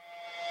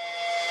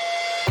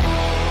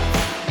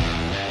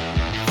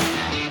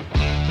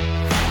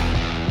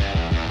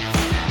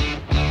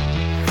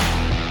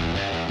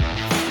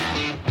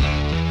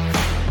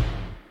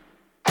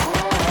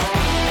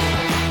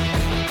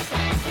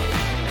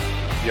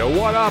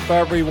What up,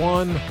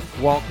 everyone?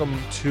 Welcome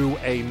to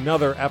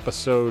another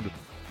episode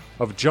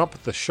of Jump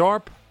the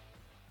Sharp.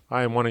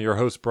 I am one of your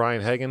hosts,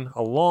 Brian Hagan,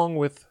 along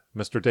with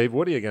Mr. Dave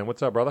Woody again.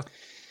 What's up, brother?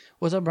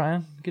 What's up,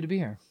 Brian? Good to be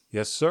here.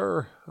 Yes,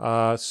 sir.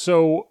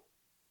 So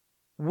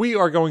we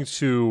are going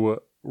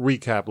to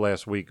recap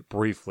last week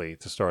briefly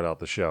to start out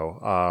the show.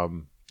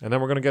 And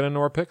then we're going to get into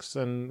our picks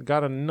and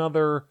got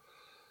another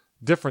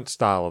different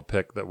style of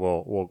pick that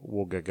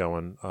we'll get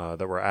going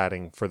that we're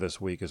adding for this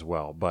week as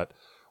well. But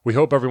we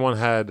hope everyone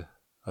had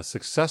a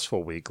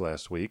successful week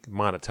last week,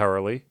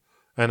 monetarily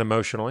and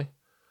emotionally.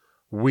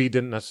 We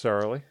didn't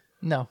necessarily.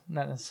 No,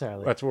 not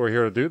necessarily. That's what we're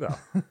here to do, though.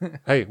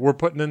 Hey, we're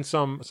putting in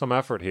some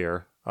effort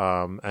here,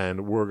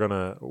 and we're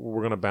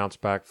gonna bounce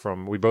back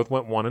from. We both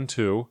went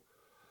 1-2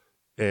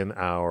 in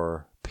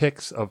our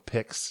picks of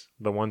picks,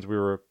 the ones we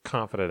were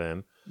confident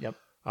in. Yep.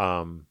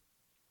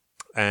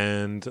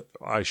 And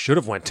I should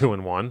have went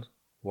 2-1.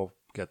 We'll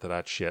get to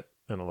that shit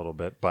in a little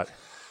bit, but.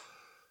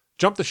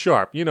 Jump the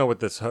Sharp. You know what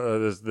this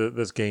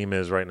game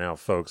is right now,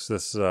 folks.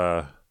 This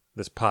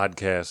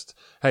podcast.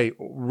 Hey,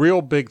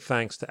 real big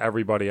thanks to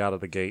everybody out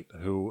of the gate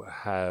who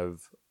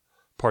have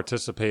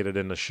participated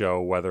in the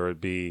show, whether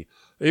it be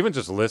even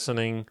just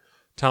listening,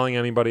 telling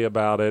anybody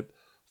about it,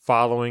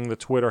 following the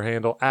Twitter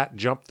handle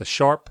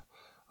 @JumpTheSharp.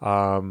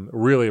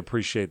 Really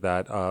appreciate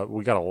that.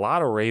 We got a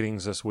lot of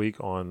ratings this week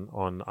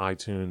on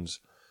iTunes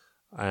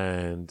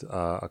and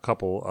a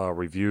couple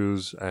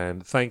reviews,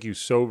 and thank you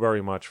so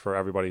very much for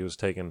everybody who's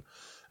taken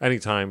any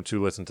time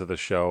to listen to the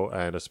show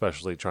and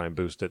especially try and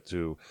boost it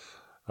to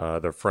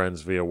their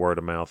friends via word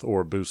of mouth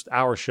or boost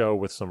our show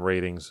with some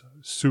ratings.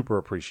 Super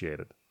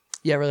appreciated.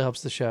 Yeah, it really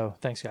helps the show.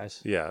 Thanks,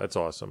 guys. Yeah, that's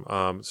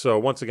awesome. So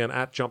once again,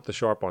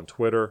 @JumpTheSharp on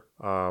Twitter.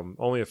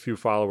 Only a few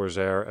followers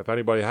there. If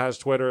anybody has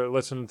Twitter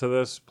listening to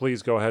this,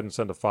 please go ahead and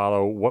send a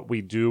follow. What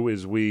we do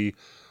is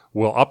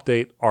we'll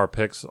update our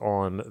picks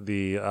on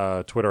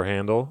the Twitter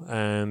handle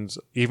and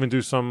even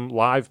do some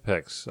live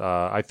picks.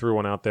 I threw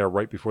one out there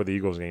right before the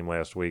Eagles game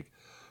last week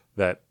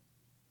that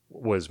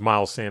was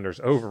Miles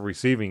Sanders over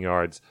receiving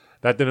yards.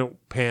 That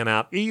didn't pan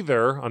out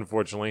either,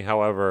 unfortunately.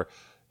 However,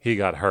 he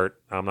got hurt.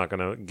 I'm not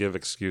going to give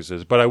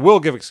excuses, but I will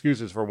give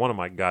excuses for one of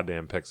my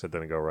goddamn picks that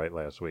didn't go right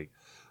last week.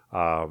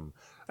 And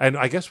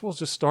I guess we'll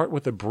just start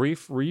with a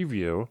brief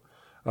review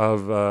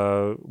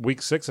of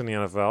Week 6 in the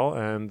NFL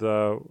and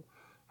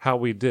how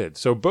we did.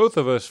 So both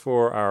of us,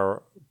 for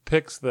our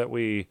picks that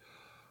we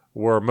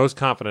were most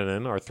confident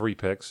in, our 3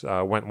 picks,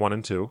 went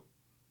 1-2.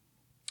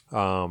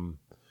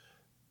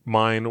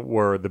 Mine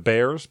were the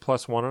Bears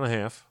plus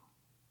 1.5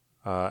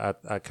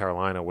 at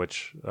Carolina,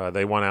 which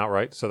they won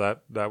outright. So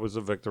that was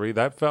a victory.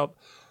 That felt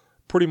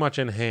pretty much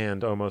in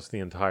hand almost the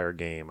entire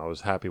game. I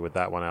was happy with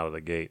that one out of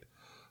the gate.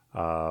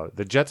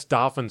 The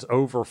Jets-Dolphins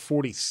over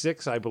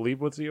 46, I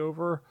believe, was the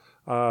over.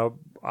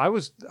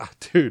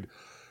 Dude.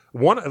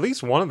 At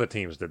least one of the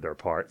teams did their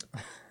part.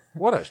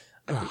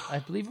 I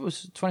believe it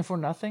was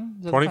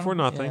 24-0.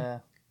 24-0. Yeah.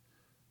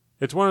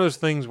 It's one of those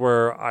things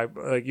where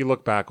you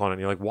look back on it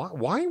and you're like,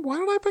 why did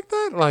I pick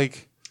that?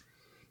 Like,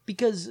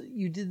 because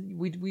you did.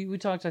 We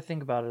talked, I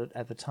think, about it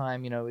at the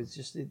time. You know, it's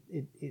just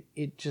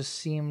it just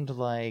seemed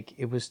like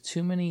it was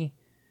too many.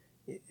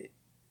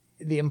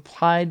 The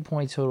implied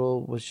point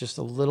total was just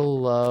a little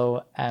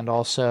low, and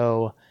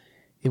also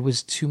it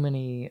was too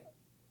many.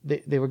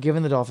 They were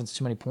giving the Dolphins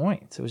too many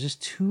points. It was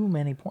just too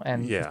many points.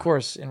 And, of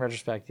course, in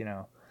retrospect, you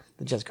know,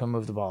 the Jets couldn't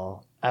move the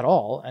ball at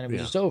all, and it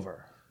was just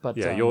over. But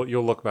yeah,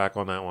 you'll look back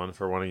on that one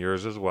for one of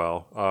yours as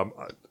well.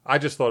 I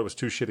just thought it was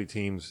two shitty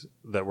teams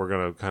that were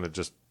going to kind of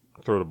just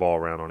throw the ball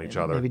around on each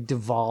other. Maybe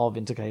devolve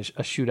into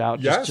a shootout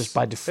just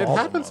by default.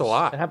 It happens almost. a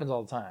lot. It happens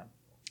all the time.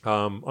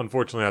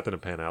 Unfortunately, that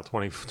didn't pan out.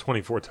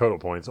 24 total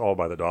points, all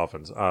by the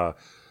Dolphins. The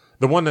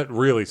one that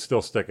really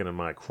still sticking in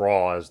my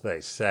craw, as they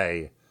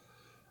say,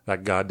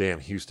 that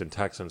goddamn Houston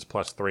Texans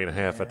plus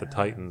 3.5 at the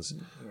Titans.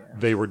 Yeah.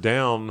 They were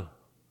down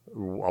a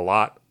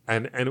lot.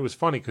 And it was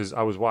funny because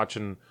I was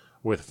watching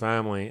with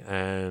family,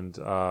 and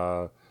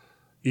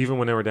even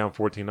when they were down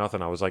 14-0,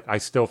 I was like, I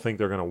still think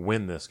they're going to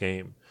win this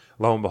game.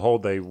 Lo and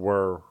behold, they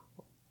were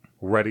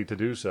ready to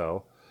do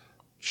so.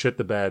 Shit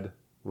the bed,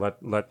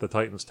 let the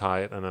Titans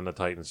tie it, and then the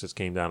Titans just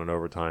came down in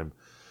overtime.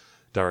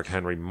 Derrick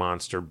Henry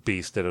monster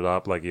beasted it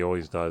up like he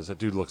always does. That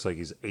dude looks like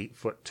he's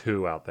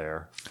 8'2" out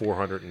there,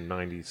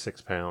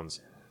 496 pounds.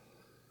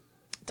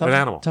 An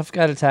animal. Tough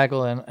guy to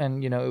tackle,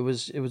 and you know it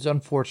was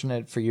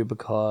unfortunate for you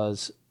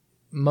because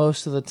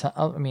most of the time,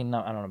 I mean,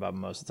 I don't know about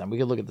most of the time. We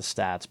could look at the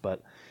stats,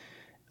 but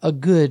a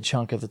good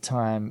chunk of the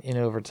time in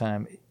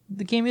overtime,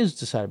 the game is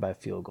decided by a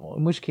field goal,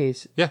 in which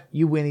case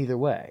you win either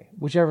way.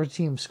 Whichever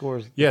team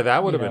scores. Yeah,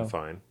 that would have been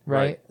fine.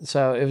 Right?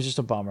 So it was just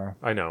a bummer.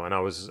 I know, and I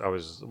was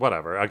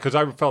whatever, because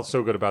I felt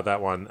so good about that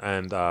one,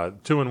 and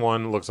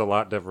 2-1 looks a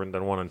lot different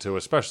than 1-2,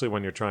 especially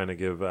when you're trying to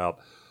give out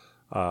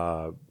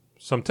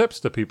some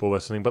tips to people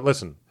listening. But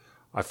listen,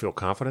 I feel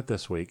confident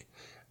this week.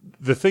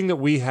 The thing that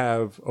we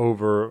have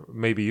over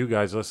maybe you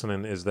guys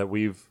listening is that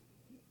we've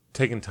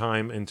taken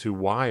time into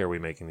why are we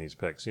making these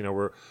picks. You know,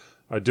 we're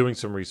doing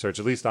some research.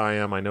 At least I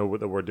am. I know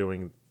that we're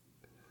doing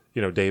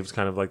Dave's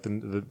kind of like the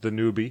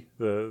newbie,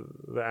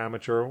 the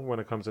amateur when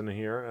it comes into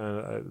here,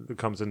 and it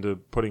comes into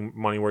putting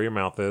money where your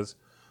mouth is.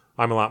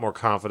 I'm a lot more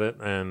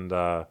confident, and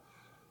I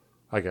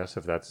guess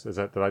if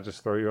did I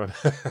just throw you on?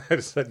 I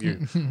just said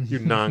you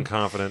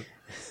non-confident.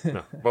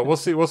 No, but we'll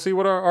see. We'll see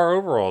what our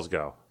overalls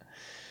go.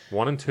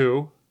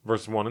 1-2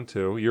 versus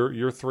 1-2.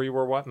 Your three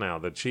were what now?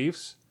 The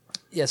Chiefs.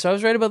 Yeah, so I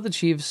was right about the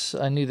Chiefs.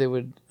 I knew they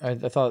would. I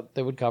thought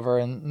they would cover,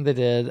 and they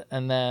did.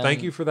 And then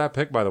Thank you for that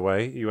pick, by the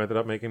way. You ended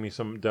up making me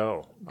some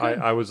dough.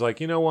 I was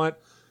like, you know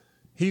what?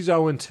 He's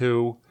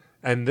 0-2,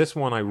 and this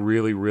one I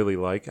really, really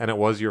like, and it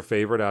was your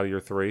favorite out of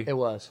your three. It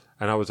was.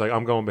 And I was like,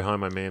 I'm going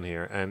behind my man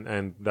here,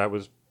 and that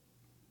was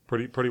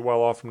pretty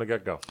well off from the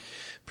get go.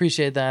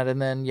 Appreciate that. And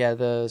then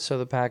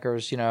the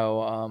Packers,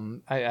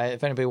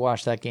 if anybody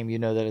watched that game,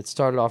 that it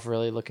started off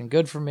really looking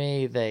good for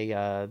me. They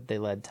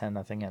led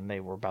 10-0, and they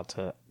were about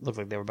to go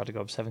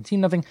up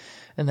 17-0,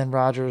 and then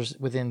Rodgers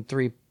within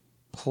 3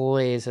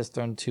 plays has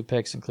thrown 2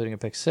 picks, including a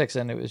pick 6,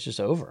 and it was just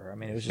over. I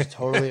mean, it was just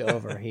totally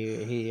over.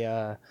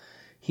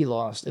 He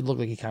lost. It looked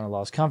like he kind of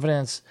lost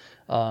confidence.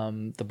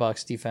 The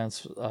Bucs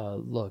defense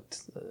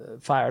looked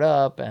fired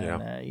up,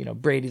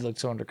 and Brady looked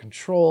so under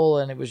control,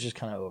 and it was just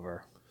kind of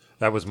over.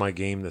 That was my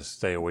game to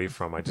stay away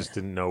from. I just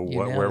didn't know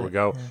where we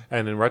go. Yeah.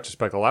 And in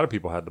retrospect, a lot of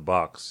people had the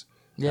Bucs.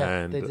 Yeah,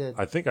 and they did.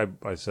 I think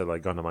I said,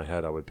 like, gun to my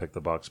head, I would pick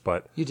the Bucs,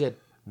 but you did.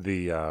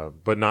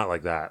 But not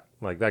like that.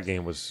 Like, that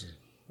game was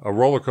a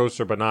roller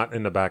coaster, but not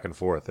in the back and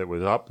forth. It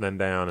was up and then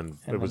down, and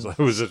it was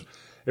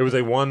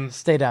a one.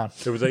 Stay down.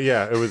 It was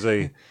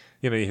a.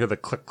 You hear the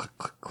click, click,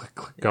 click, click,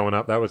 click going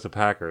up. That was the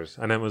Packers.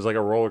 And then it was like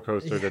a roller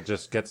coaster that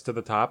just gets to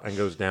the top and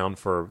goes down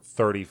for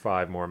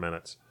 35 more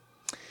minutes.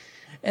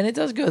 And it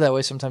does go that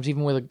way sometimes,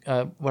 even with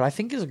what I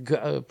think is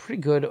a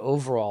pretty good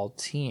overall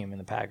team in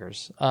the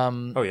Packers.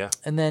 Oh, yeah.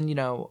 And then,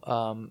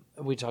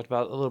 we talked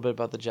a little bit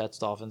about the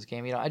Jets-Dolphins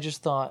game. I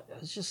just thought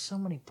it was just so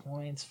many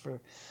points for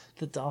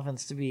the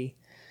Dolphins to be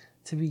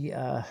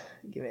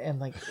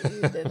and like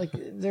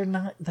they're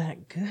not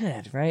that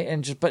good, right?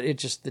 And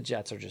the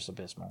Jets are just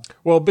abysmal.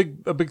 Well, a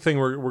big thing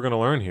we're going to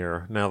learn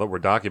here now that we're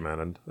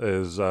documented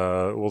is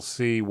we'll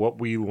see what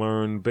we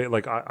learn.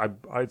 Like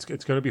it's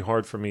going to be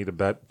hard for me to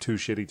bet 2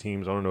 shitty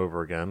teams on and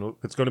over again.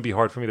 It's going to be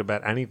hard for me to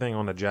bet anything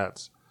on the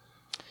Jets.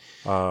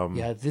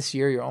 This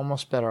year you're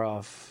almost better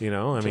off.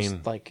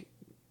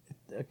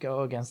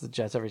 Go against the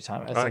Jets every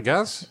time. I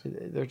guess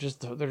they're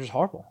just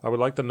horrible. I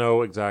would like to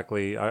know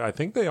exactly. I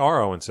think they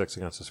are 0-6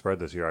 against the spread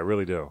this year. I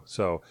really do.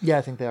 So yeah,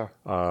 I think they are.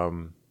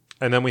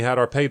 And then we had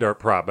our pay dirt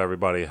prop.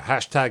 Everybody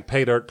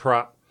 #pay dirt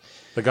prop.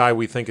 The guy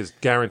we think is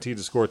guaranteed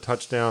to score a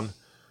touchdown.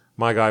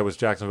 My guy was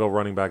Jacksonville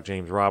running back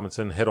James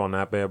Robinson. Hit on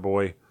that bad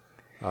boy.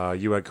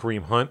 You had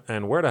Kareem Hunt,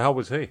 and where the hell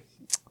was he?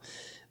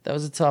 That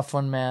was a tough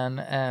one, man.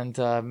 And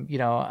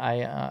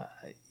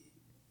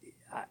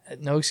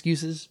no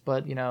excuses,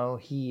 but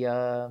he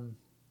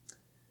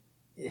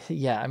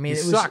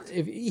sucked.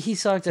 He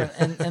sucked,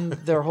 and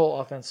their whole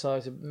offense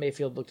sucked.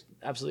 Mayfield looked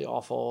absolutely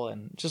awful,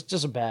 and just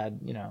a bad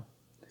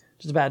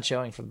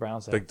showing for the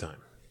Browns there. Big time.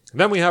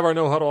 Then we have our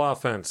no huddle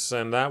offense,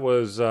 and that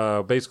was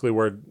basically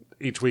where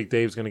each week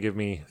Dave's going to give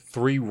me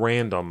 3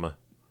 random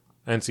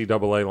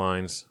NCAA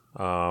lines,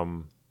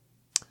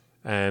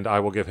 and I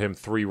will give him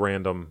 3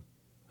 random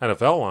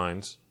NFL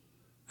lines.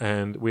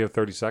 And we have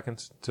 30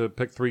 seconds to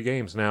pick 3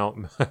 games. Now,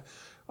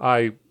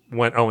 I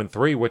went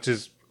 0-3, which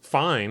is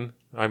fine.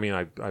 I mean,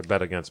 I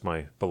bet against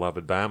my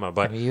beloved Bama,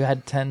 but you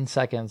had 10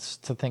 seconds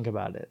to think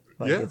about it.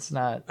 It's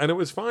not, and it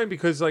was fine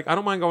because I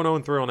don't mind going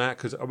 0-3 on that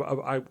because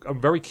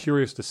I'm very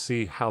curious to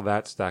see how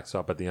that stacks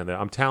up at the end.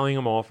 I'm tallying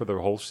them all for the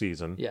whole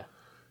season. Yeah,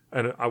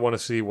 and I want to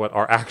see what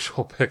our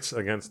actual picks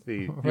against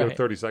the right.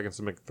 30 seconds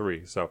to make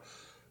 3. So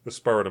the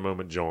spur of the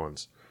moment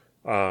Johns.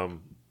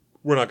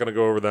 We're not going to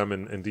go over them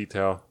in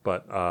detail,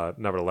 but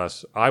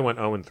nevertheless, I went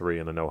 0-3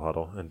 in the no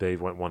huddle, and Dave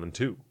went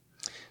 1-2.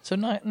 So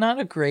not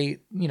a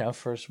great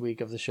first week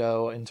of the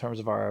show in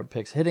terms of our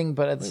picks hitting,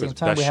 but at the same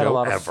time best we had a show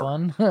lot of ever.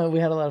 fun. We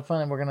had a lot of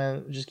fun, and we're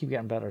gonna just keep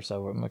getting better.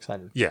 So I'm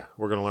excited. Yeah,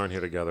 we're going to learn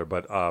here together.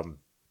 But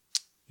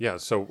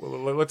so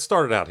let's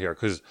start it out here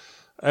because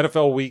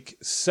NFL Week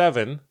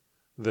 7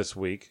 this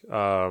week.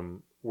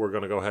 We're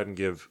going to go ahead and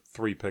give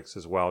 3 picks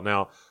as well.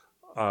 Now.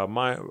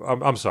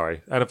 I'm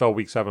sorry, NFL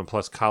Week 7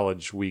 plus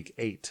College Week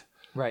 8.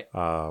 Right.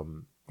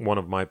 One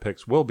of my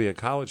picks will be a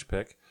college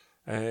pick.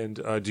 And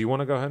do you want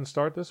to go ahead and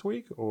start this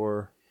week,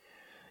 or?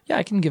 Yeah,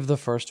 I can give the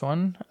first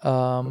one.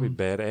 That'd be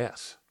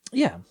badass.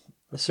 Yeah.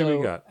 See what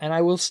you got. And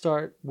I will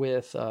start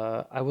with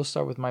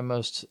my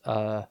most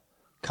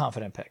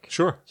confident pick.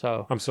 Sure.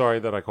 So I'm sorry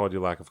that I called you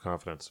lack of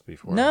confidence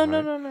before. No.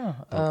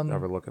 Don't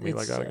ever look at me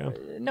like that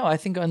again. No, I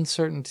think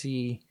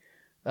uncertainty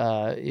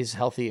is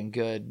healthy and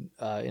good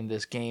in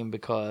this game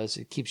because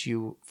it keeps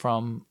you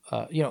from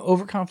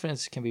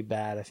overconfidence can be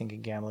bad, I think,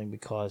 in gambling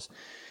because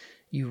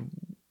you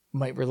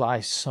might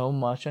rely so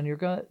much on your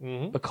gut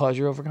because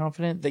you're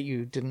overconfident that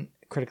you didn't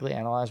critically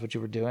analyze what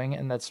you were doing,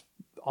 and that's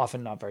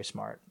often not very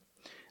smart.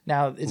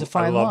 Now, it's a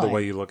fine line. I love the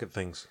way you look at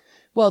things.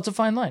 Well, it's a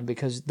fine line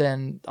because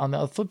then on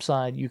the flip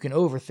side, you can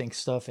overthink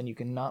stuff and you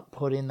can not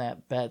put in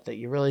that bet that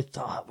you really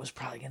thought was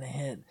probably going to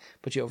hit,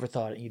 but you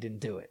overthought it and you didn't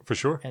do it. For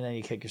sure. And then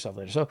you kick yourself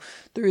later. So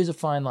there is a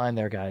fine line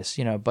there, guys.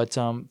 But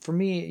for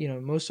me,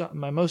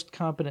 my most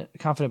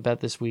confident bet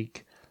this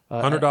week,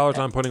 $100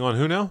 I'm putting on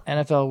who now?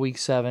 NFL Week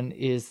 7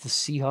 is the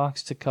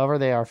Seahawks to cover.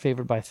 They are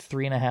favored by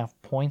 3.5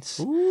 points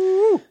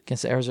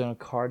against the Arizona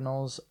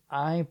Cardinals.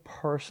 I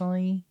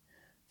personally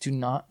do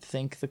not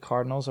think the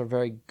Cardinals are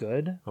very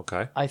good.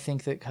 Okay. I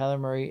think that Kyler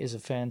Murray is a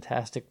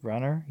fantastic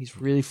runner. He's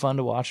really fun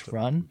to watch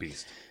run.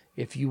 Beast.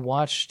 If you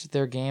watched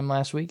their game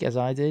last week, as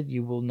I did,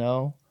 you will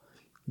know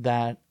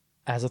that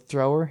as a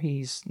thrower,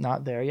 he's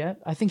not there yet.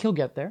 I think he'll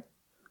get there.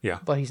 Yeah.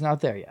 But he's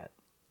not there yet.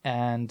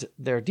 And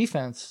their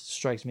defense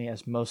strikes me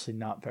as mostly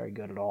not very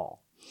good at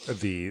all.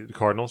 The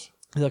Cardinals?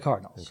 The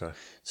Cardinals. Okay.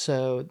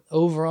 So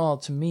overall,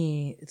 to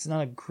me, it's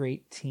not a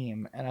great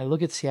team. And I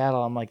look at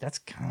Seattle, I'm like, that's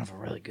kind of a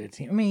really good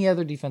team. I mean, yeah,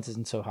 their defense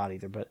isn't so hot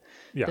either, but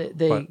Yeah,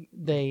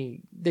 they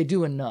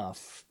do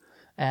enough.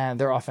 And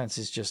their offense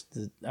is just,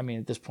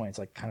 at this point, it's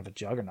like kind of a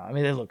juggernaut. I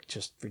mean, they look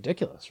just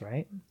ridiculous,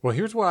 right? Well,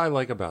 here's what I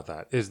like about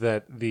that is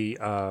that the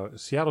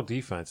Seattle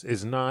defense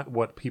is not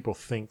what people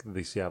think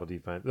the Seattle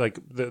defense, like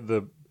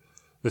the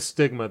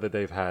stigma that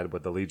they've had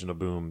with the Legion of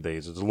Boom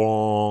days is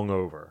long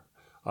over.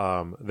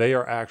 They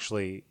are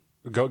actually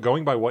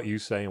going by what you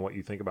say and what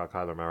you think about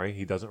Kyler Murray.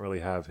 He doesn't really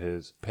have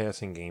his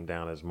passing game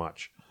down as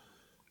much,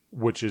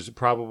 which is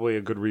probably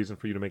a good reason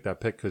for you to make that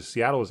pick because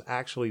Seattle is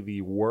actually the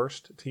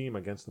worst team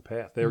against the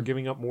pass. They're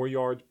giving up more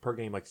yards per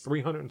game, like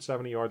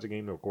 370 yards a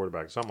game to a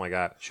quarterback, something like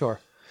that. Sure.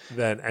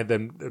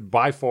 Then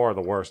by far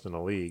the worst in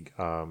the league.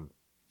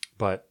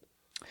 But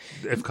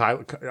if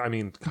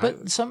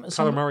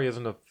Kyler Murray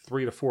isn't a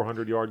 300 to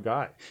 400 yard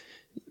guy.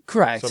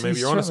 Correct. So maybe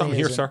you're onto something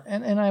here, sir.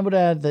 And I would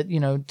add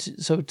that,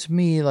 so to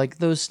me, like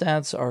those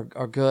stats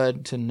are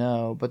good to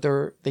know, but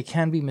they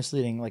can be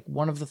misleading. Like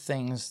one of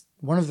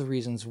the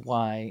reasons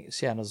why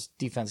Seattle's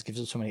defense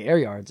gives up so many air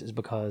yards is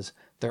because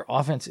their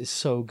offense is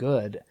so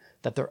good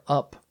that they're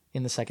up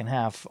in the second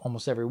half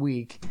almost every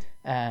week.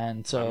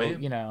 And so,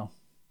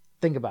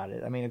 think about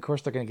it. I mean, of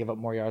course they're going to give up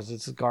more yards.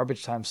 It's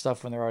garbage time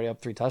stuff when they're already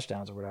up 3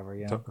 touchdowns or whatever.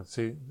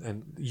 See,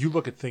 and you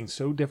look at things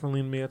so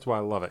differently than me. That's why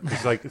I love it.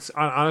 Because, it's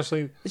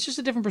honestly, it's just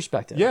a different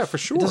perspective. Yeah, for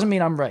sure. It doesn't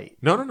mean I'm right.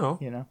 No.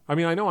 I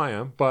mean, I know I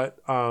am, but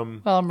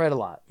well, I'm right a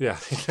lot. Yeah.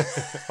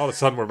 All of a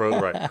sudden, we're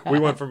both right. We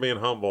went from being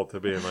humble to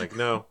being like,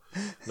 no,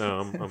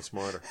 I'm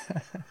smarter.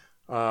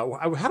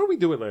 How did we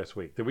do it last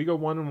week? Did we go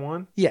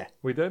 1-1? Yeah,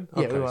 we did.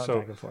 Yeah, okay, we went so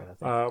back and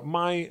forth. I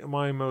think.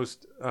 my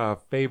most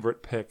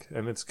favorite pick,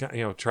 and it's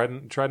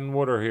treading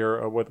water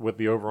here with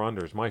the over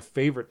unders. My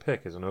favorite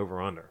pick is an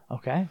over under.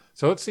 Okay.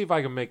 So let's see if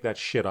I can make that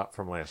shit up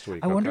from last week.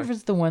 I wonder if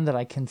it's the one that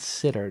I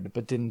considered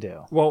but didn't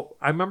do. Well,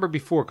 I remember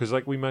before because,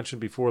 like we mentioned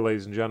before,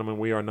 ladies and gentlemen,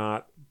 we are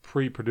not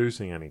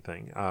pre-producing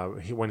anything.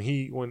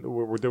 When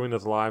we're doing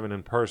this live and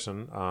in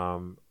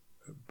person.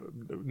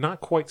 Not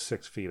quite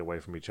 6 feet away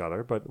from each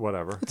other, but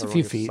whatever. It's a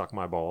few feet. Suck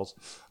my balls.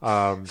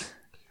 It's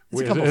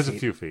a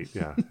few feet.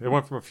 Yeah, it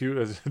went from a few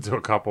to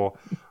a couple.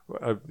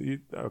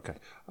 Okay.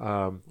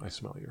 I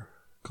smell your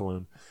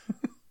cologne.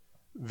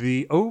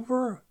 The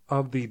over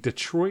of the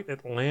Detroit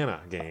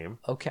Atlanta game.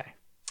 Okay.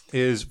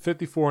 Is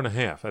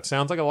 54.5. That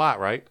sounds like a lot,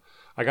 right?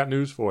 I got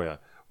news for you.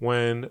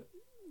 When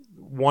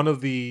one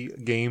of the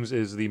games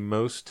is the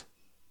most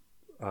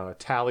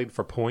tallied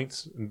for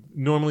points.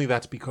 Normally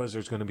that's because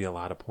there's going to be a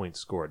lot of points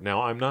scored.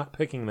 Now, I'm not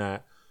picking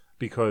that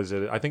because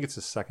I think it's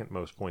the second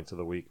most points of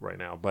the week right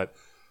now. But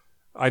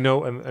I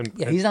know... and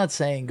he's not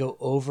saying go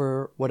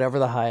over whatever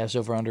the highest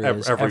over-under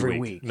is every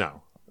week.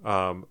 No.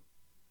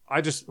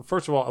 I just...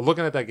 First of all,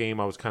 looking at that game,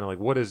 I was kind of like,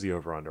 what is the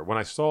over-under? When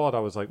I saw it, I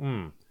was like,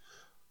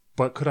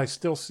 But could I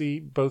still see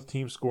both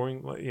teams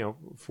scoring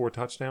 4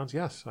 touchdowns?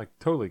 Yes, I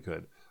totally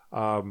could.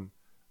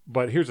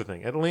 But here's the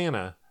thing.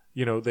 Atlanta...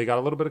 they got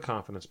a little bit of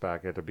confidence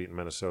back after beating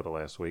Minnesota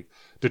last week.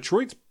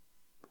 Detroit's,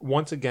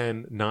 once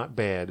again, not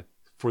bad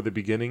for the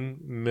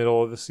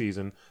middle of the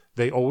season.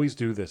 They always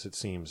do this, it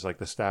seems, like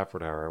the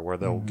Stafford era, where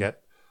they'll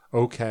get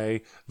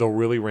okay, they'll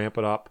really ramp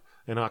it up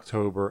in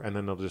October, and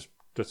then they'll just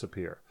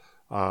disappear.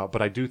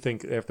 But I do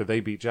think after they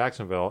beat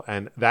Jacksonville,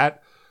 and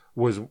that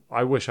was,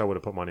 I wish I would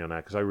have put money on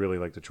that, because I really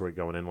liked Detroit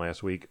going in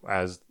last week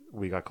as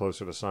we got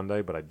closer to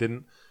Sunday, but I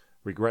didn't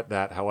regret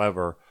that.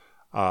 However,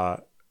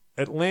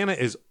 Atlanta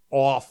is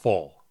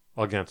awful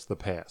against the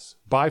pass.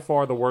 By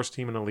far the worst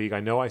team in the league. I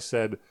know I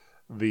said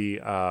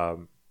the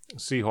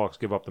Seahawks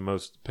give up the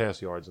most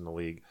pass yards in the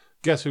league.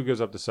 Guess who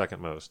gives up the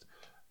second most?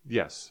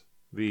 Yes,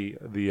 the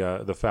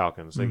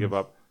Falcons. They give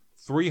up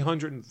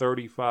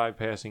 335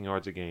 passing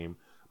yards a game,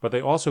 but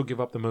they also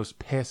give up the most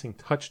passing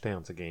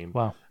touchdowns a game.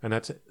 Wow. And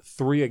that's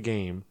 3 a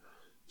game.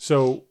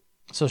 So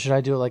should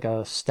I do like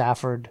a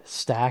Stafford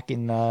stack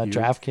in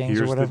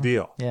DraftKings or whatever? Here's the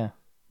deal. Yeah.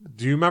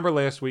 Do you remember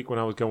last week when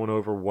I was going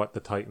over what the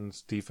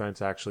Titans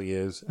defense actually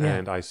is? Yeah.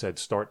 And I said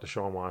start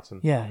Deshaun Watson.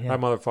 Yeah. That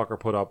motherfucker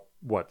put up,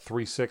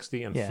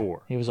 360 and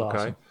 4. He was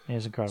awesome. He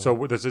was incredible.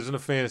 So this isn't a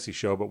fantasy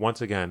show, but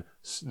once again,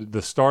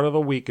 the start of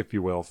the week, if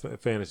you will,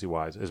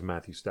 fantasy-wise, is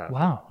Matthew Stafford.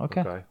 Wow.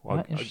 Okay.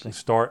 Well, Interesting.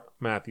 start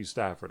Matthew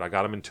Stafford. I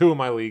got him in 2 of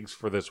my leagues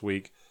for this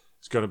week.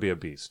 It's going to be a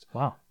beast.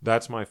 Wow.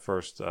 That's my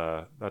first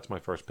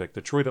pick.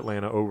 Detroit,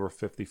 Atlanta over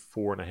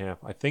 54.5.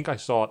 I think I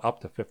saw it up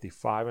to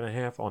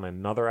 55.5 on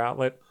another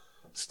outlet.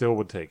 Still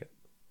would take it.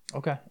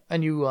 Okay.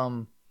 And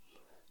you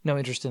no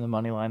interest in the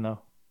money line though?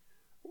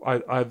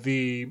 I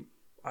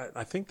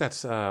think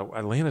that's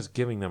Atlanta's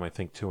giving them, I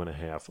think,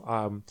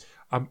 2.5.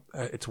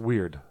 It's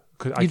weird.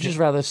 You'd just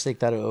rather stick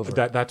that over.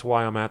 That's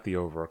why I'm at the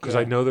over, because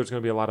I know there's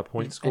going to be a lot of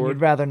points scored. And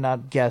you'd rather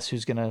not guess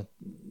who's going to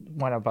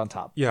wind up on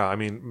top. Yeah, I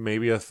mean,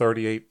 maybe a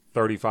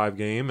 38-35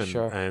 game, and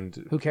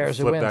who cares?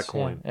 Flip who wins? that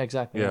coin. Yeah,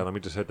 exactly. Yeah, let me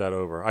just hit that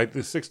over.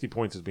 The 60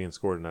 points is being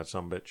scored in that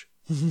sumbitch.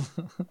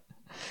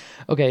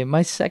 Okay,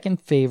 my second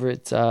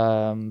favorite pick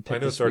I know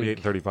this 38 week.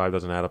 and 35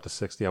 doesn't add up to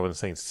 60. I wasn't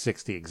saying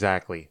 60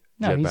 exactly.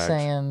 No, he's Jetbags.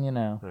 saying,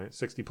 All right,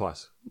 60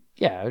 plus.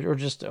 yeah, or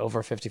just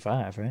over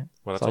 55, right?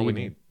 Well, that's all we you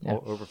need. Yeah.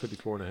 Over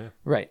 54.5.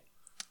 Right.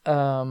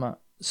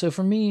 So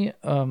for me,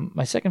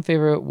 my second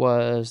favorite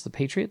was the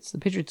Patriots. The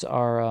Patriots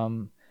are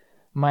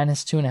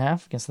minus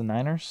 2.5 against the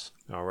Niners.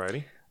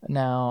 Alrighty.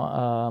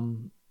 Now,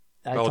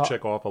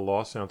 Belichick off a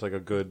loss sounds like a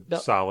good,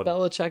 solid.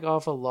 Belichick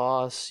off a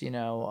loss.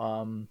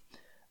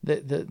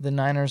 The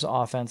Niners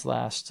offense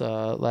last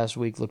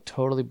week looked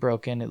totally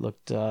broken. It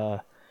looked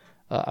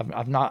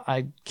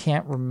I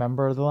can't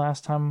remember the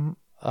last time.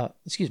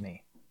 Excuse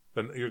me.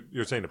 But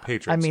you're saying the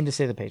Patriots. I mean to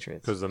say the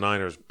Patriots because the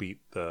Niners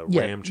beat the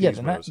yeah, Ram yeah.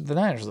 Cheesemos. The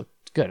Niners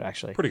looked good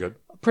actually. Pretty good.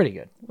 Pretty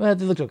good. Well,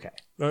 they looked okay.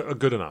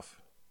 Good enough.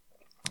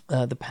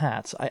 The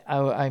Pats.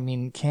 I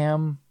mean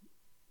Cam.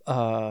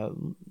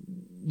 Nobody's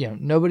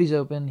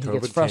open. He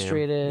gets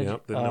frustrated.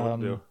 Yep, didn't know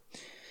what to do.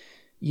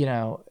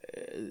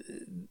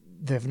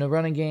 They have no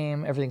running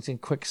game. Everything's in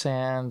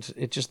quicksand.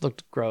 It just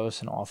looked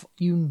gross and awful.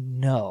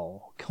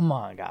 Come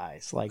on,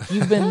 guys. Like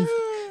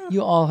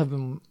you all have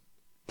been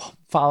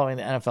following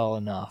the NFL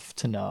enough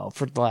to know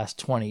for the last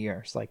 20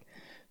 years. Like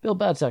Bill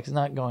Belichick is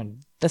not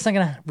going. That's not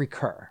going to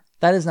recur.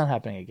 That is not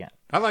happening again.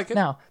 I like it.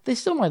 Now they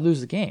still might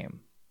lose the game,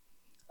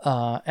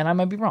 and I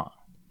might be wrong.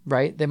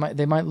 Right? They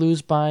might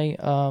lose by.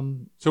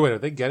 So wait, are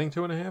they getting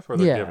 2.5 or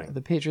they're giving?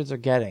 The Patriots are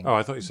getting. Oh,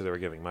 I thought you said they were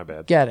giving. My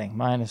bad. Getting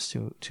minus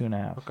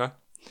 2.5. Okay,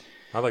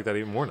 I like that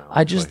even more now.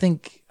 I just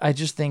think,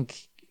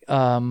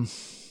 to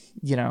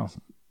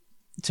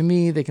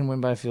me, they can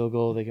win by a field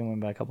goal. They can win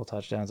by a couple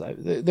touchdowns.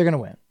 They're going to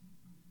win.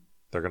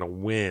 They're going to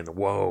win.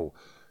 Whoa!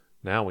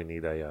 Now we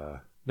need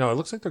a. No, it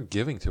looks like they're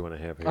giving 2.5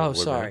 here. Oh,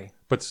 sorry.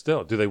 But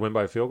still, do they win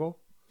by a field goal?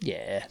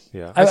 Yeah.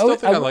 Yeah. I still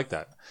think I like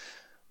that.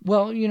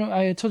 Well,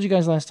 I told you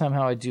guys last time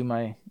how I do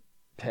my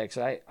picks.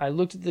 I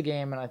looked at the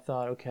game and I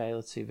thought, okay,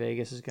 let's see.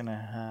 Vegas is going to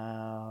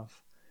have.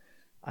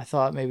 I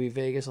thought maybe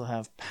Vegas will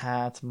have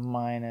Pats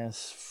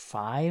minus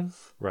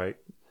 5. Right.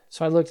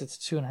 So I looked at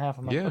 2.5.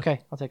 I'm like,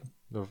 okay, I'll take them.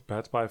 The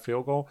Pats by a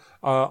field goal.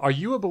 Are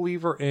you a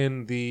believer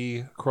in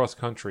the cross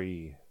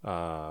country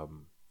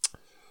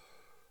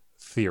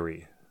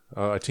theory?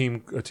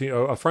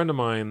 A friend of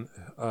mine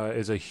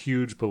is a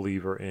huge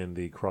believer in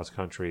the cross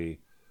country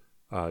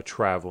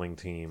traveling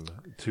team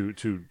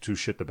to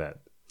shit the bed.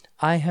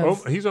 I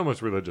have. He's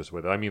almost religious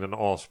with it. I mean, in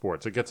all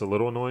sports, it gets a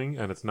little annoying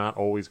and it's not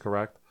always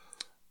correct.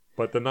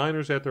 But the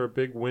Niners, after a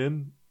big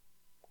win,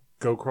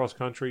 go cross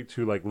country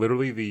to like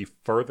literally the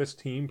furthest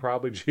team,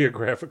 probably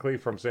geographically,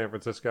 from San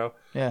Francisco.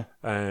 Yeah,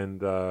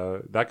 and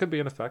that could be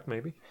an effect,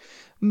 maybe.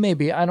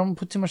 Maybe I don't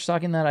put too much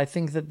stock in that. I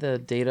think that the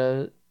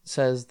data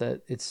says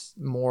that it's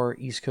more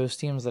East Coast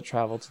teams that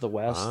travel to the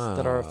West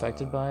that are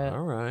affected by it.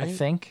 All right, I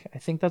think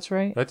that's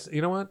right. That's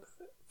you know what?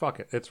 Fuck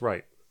it, it's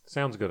right.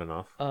 Sounds good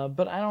enough.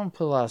 But I don't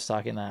put a lot of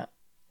stock in that.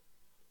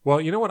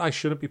 Well, you know what? I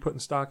shouldn't be putting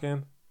stock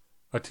in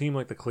a team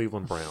like the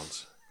Cleveland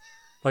Browns.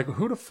 Like,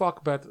 who the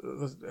fuck bet?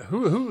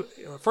 Who?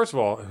 First of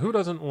all, who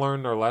doesn't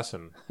learn their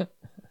lesson?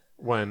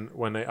 When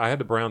I had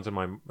the Browns in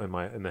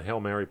the Hail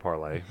Mary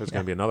parlay. There's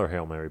going to be another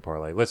Hail Mary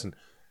parlay. Listen,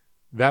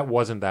 that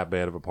wasn't that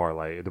bad of a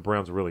parlay. The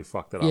Browns really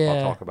fucked it up. Yeah.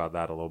 I'll talk about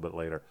that a little bit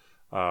later.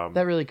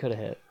 That really could have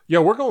hit. Yeah,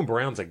 we're going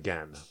Browns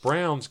again.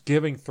 Browns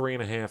giving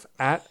 3.5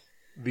 at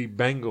the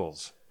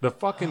Bengals. The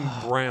fucking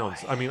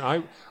Browns. Boy. I mean,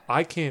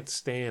 I can't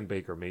stand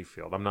Baker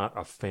Mayfield. I'm not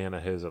a fan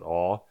of his at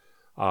all.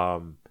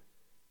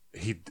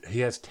 He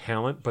has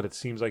talent, but it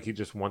seems like he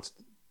just wants.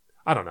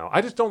 I don't know.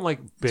 I just don't like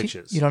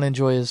bitches. You don't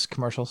enjoy his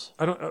commercials?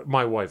 I don't.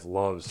 My wife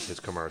loves his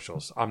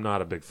commercials. I'm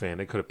not a big fan.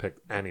 They could have picked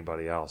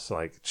anybody else.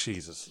 Like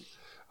Jesus.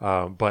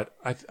 But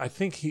I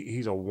think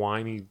he's a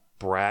whiny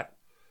brat.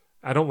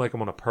 I don't like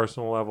him on a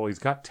personal level. He's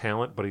got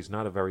talent, but he's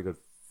not a very good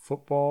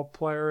football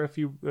player. If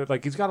you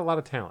like, he's got a lot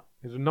of talent.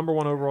 He's a number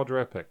 1 overall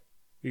draft pick.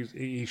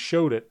 He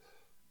showed it.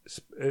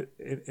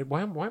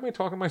 Why am I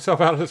talking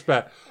myself out of this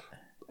bet?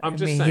 I'm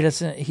just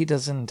saying. He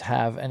doesn't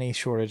have any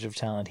shortage of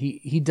talent.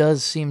 He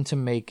does seem to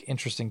make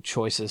interesting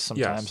choices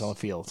sometimes on the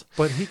field.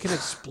 But he can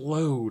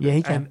explode. Yeah,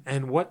 he can.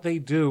 And what they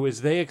do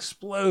is they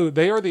explode.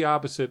 They are the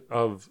opposite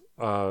of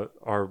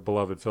our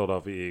beloved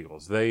Philadelphia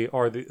Eagles.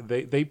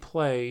 They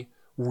play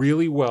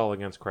really well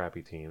against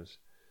crappy teams,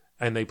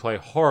 and they play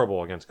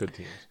horrible against good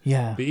teams.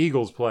 Yeah. The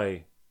Eagles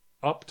play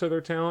up to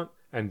their talent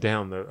and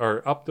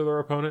up to their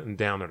opponent and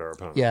down to their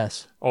opponent.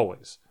 Yes.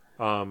 Always.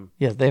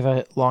 Yeah, they have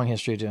a long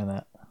history of doing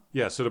that.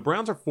 Yeah, so the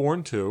Browns are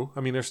 4-2.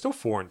 I mean, they're still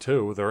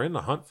 4-2. They're in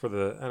the hunt for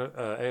the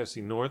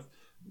AFC North.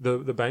 The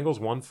Bengals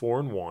won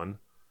 4-1.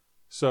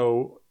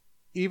 So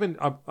even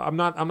I'm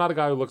not a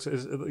guy who looks.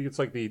 It's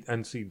like the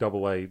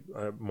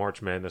NCAA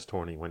March Madness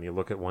tourney when you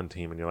look at one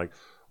team and you're like,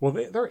 well,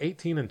 they're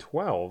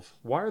 18-12.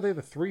 Why are they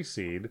the 3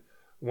 seed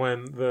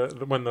when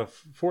the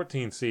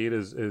 14 seed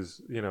is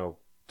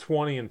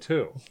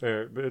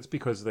 20-2? It's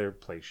because they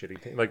play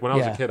shitty teams. Like when I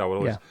was a kid, I would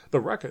always the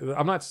record.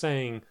 I'm not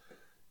saying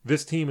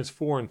this team is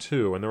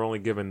 4-2 and they're only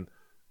given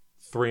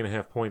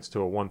 3.5 points to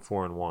a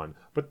 1-4-1,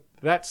 but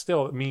that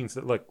still means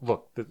that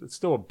look, it's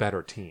still a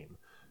better team.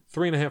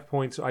 3.5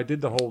 points. I did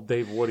the whole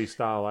Dave Woody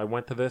style. I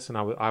went to this and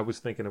I was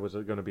thinking it was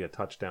going to be a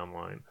touchdown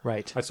line.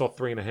 Right. I saw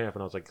 3.5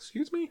 and I was like,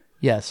 excuse me.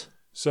 Yes.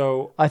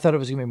 So I thought it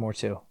was going to be more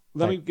too.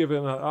 Let me give it.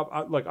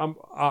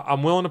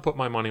 I'm willing to put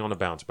my money on a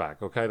bounce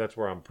back. Okay, that's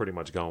where I'm pretty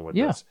much going with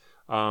this.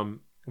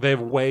 They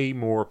have way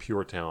more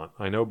pure talent.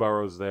 I know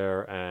Burrow's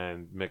there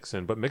and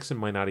Mixon, but Mixon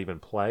might not even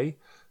play.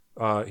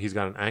 He's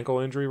got an ankle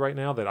injury right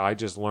now that I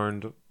just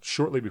learned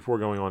shortly before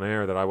going on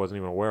air that I wasn't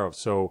even aware of.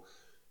 So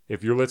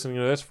if you're listening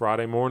to this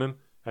Friday morning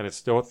and it's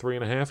still at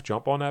 3.5,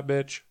 jump on that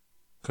bitch,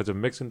 because if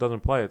Mixon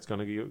doesn't play, it's going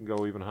to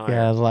go even higher.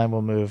 Yeah, the line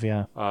will move.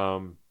 Yeah.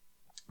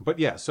 But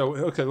yeah, so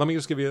okay, let me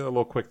just give you a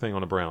little quick thing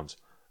on the Browns.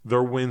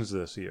 Their wins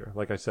this year,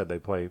 like I said, they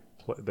play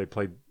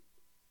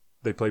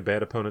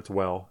bad opponents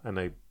well, and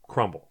they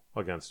crumble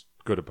against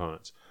good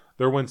opponents.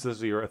 Their wins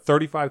this year: a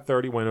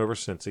 35-30 win over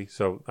Cincy.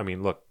 So I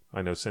mean, look,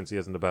 I know Cincy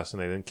isn't the best,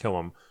 and they didn't kill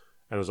them,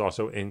 and it was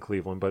also in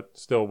Cleveland, but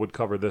still would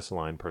cover this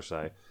line per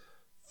se.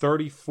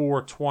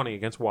 34-20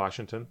 against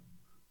Washington,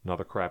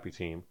 another crappy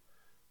team.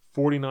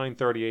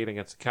 49-38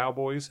 against the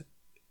Cowboys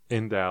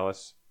in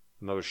Dallas,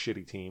 another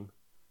shitty team.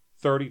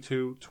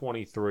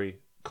 32-23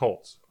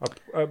 Colts,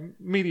 a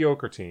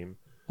mediocre team.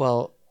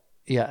 Well,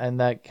 yeah, and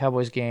that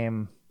Cowboys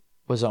game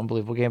was an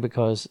unbelievable game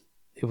because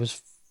it was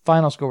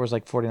final score was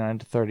like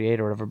 49-38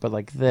 or whatever, but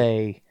like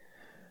they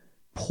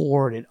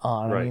poured it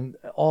on. Right. I mean,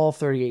 all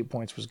 38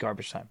 points was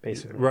garbage time,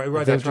 basically.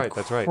 Right. That's right.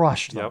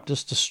 Crushed them, Yep.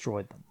 just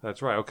destroyed them.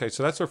 That's right. Okay,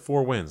 so that's their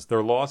 4 wins.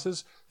 Their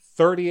losses: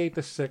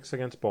 38-6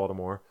 against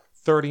Baltimore,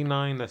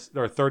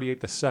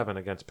 38-7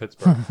 against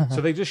Pittsburgh.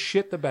 So they just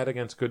shit the bed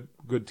against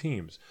good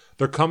teams.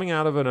 They're coming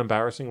out of an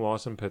embarrassing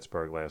loss in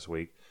Pittsburgh last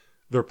week.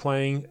 They're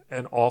playing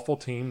an awful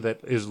team that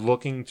is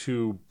looking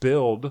to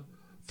build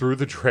through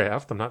the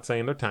draft. I'm not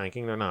saying they're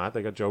tanking. They're not.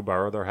 They got Joe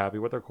Burrow. They're happy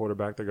with their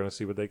quarterback. They're going to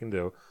see what they can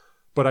do.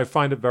 But I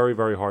find it very,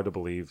 very hard to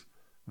believe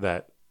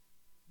that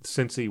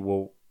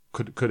Cincy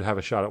could have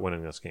a shot at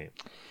winning this game.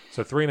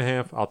 So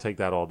 3.5, I'll take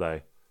that all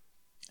day.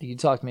 You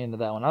talked me into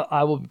that one.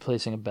 I will be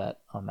placing a bet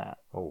on that.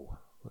 Oh,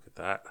 look at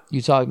that.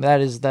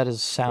 That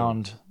is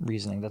sound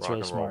reasoning. That's Rock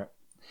really and roll. smart.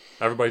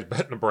 Everybody's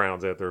betting the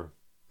Browns after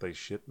they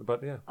shit,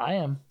 but yeah. I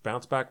am.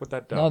 Bounce back with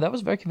that dub. No, that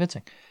was very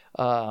convincing.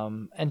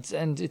 And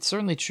it's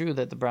certainly true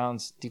that the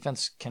Browns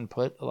defense can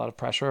put a lot of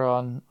pressure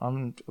on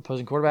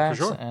opposing quarterbacks.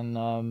 For sure. And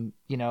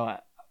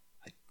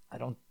I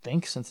don't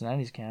think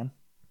Cincinnati's can.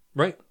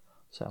 Right.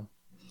 So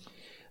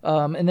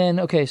and then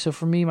okay, so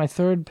for me, my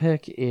third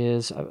pick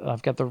is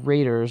I've got the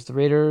Raiders. The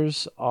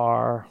Raiders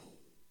are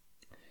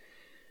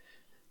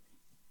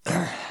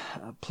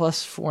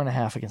plus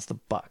 4.5 against the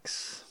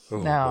Bucks.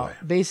 Oh, now, boy.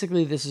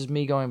 basically, this is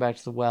me going back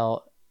to the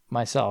well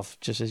myself.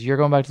 Just as you're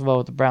going back to the well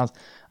with the Browns,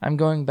 I'm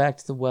going back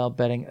to the well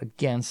betting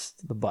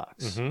against the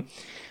Bucks.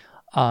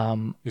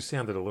 Mm-hmm. You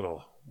sounded a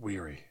little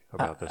weary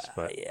about this,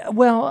 but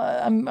well,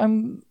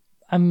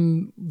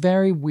 I'm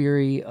very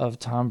weary of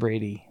Tom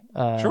Brady.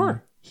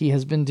 Sure. He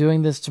has been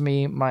doing this to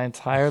me my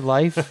entire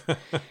life.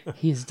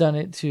 He's done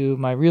it to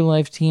my real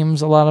life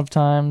teams a lot of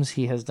times.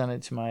 He has done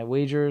it to my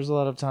wagers a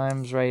lot of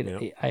times, right?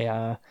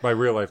 Yep. By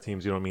real life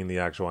teams, you don't mean the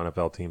actual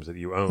NFL teams that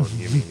you own.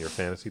 You mean your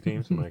fantasy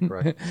teams, am I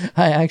correct?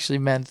 I actually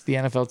meant the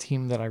NFL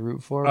team that I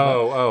root for. But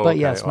okay.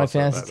 yes, my Also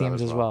fantasy that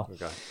teams as well.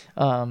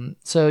 Okay.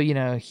 So,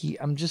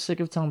 I'm just sick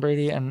of Tom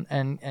Brady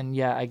and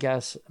yeah, I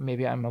guess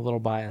maybe I'm a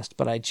little biased,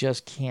 but I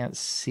just can't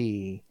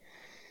see.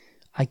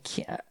 I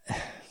can't.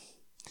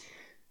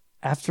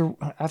 After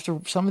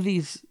some of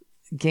these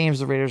games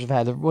the Raiders have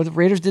had, what the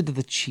Raiders did to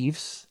the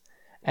Chiefs,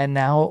 and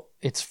now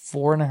it's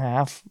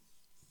 4.5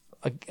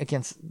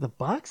 against the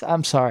Bucs.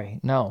 I'm sorry,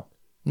 no,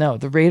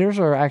 the Raiders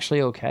are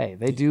actually okay.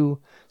 They do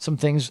some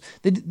things.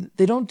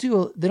 They don't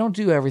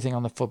do everything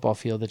on the football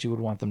field that you would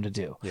want them to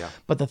do. Yeah.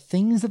 But the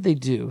things that they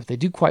do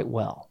quite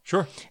well.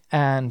 Sure.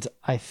 And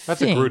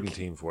That's a Gruden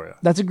team for you.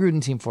 That's a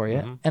Gruden team for you,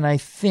 Mm-hmm. and I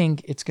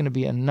think it's going to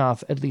be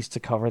enough at least to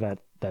cover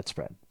that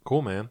spread.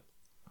 Cool, man.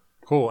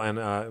 Cool. And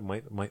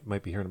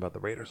might be hearing about the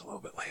Raiders a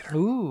little bit later.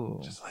 Ooh.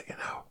 Just like,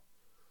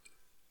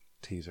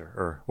 teaser.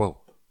 Or,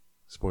 whoa.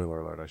 Spoiler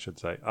alert, I should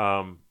say.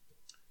 I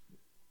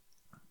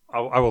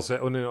will say,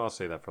 I'll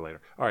say that for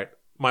later. All right.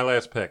 My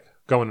last pick,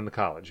 going into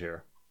college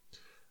here.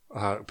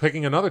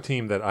 Picking another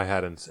team that I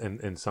had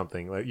in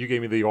something. Like you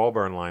gave me the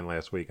Auburn line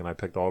last week, and I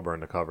picked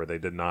Auburn to cover. They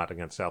did not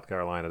against South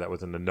Carolina. That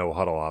was in the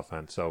no-huddle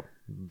offense, so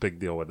big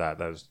deal with that.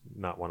 That was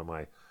not one of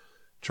my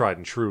tried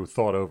and true,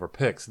 thought-over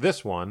picks.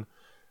 This one,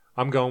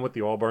 I'm going with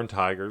the Auburn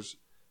Tigers.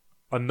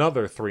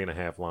 Another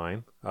 3.5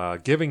 line,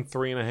 giving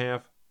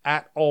 3.5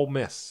 at Ole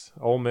Miss.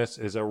 Ole Miss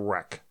is a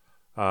wreck.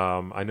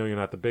 I know you're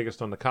not the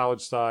biggest on the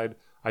college side.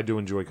 I do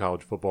enjoy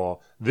college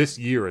football. This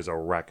year is a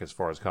wreck as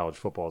far as college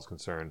football is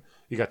concerned.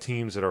 You got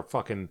teams that are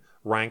fucking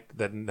ranked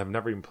that have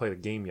never even played a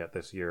game yet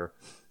this year.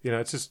 You know,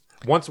 it's just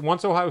once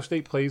Ohio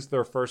State plays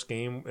their first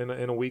game in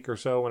a week or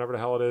so, whenever the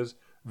hell it is,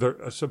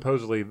 they're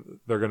supposedly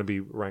going to be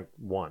ranked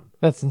 1.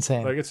 That's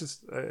insane. Like it's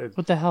just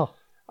what the hell?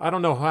 I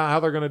don't know how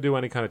they're going to do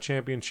any kind of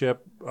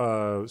championship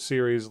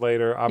series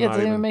later. It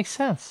doesn't even make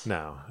sense.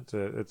 No,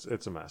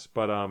 it's a mess.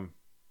 But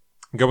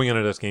going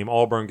into this game,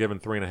 Auburn given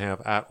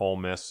 3.5 at Ole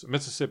Miss.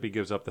 Mississippi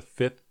gives up the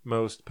 5th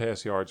most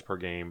pass yards per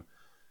game,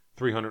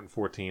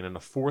 314, and the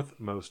 4th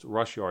most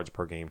rush yards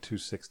per game,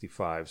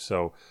 265.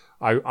 So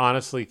I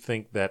honestly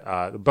think that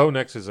Bo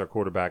Nix is our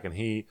quarterback, and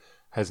he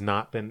has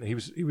not been.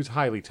 He was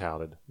highly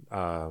touted,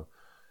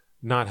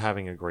 not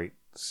having a great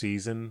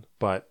season,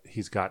 but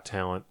he's got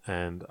talent,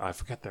 and I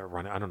forget their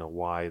running. I don't know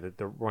why that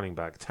the running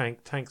back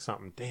Tank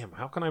something. Damn,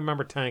 how can I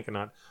remember Tank and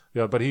not?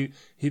 Yeah, but he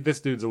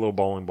this dude's a little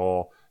bowling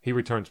ball. He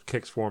returns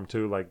kicks for him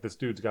too. Like this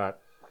dude's got.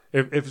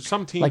 If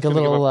some team like a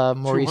little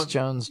Maurice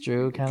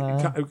Jones-Drew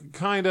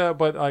kind of,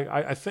 but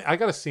I think I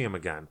got to see him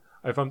again.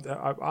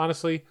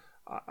 Honestly,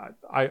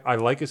 I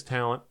like his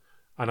talent,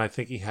 and I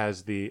think he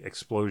has the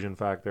explosion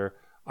factor.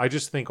 I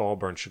just think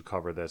Auburn should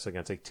cover this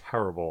against a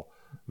terrible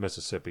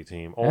Mississippi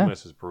team. Ole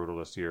Miss is brutal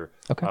this year.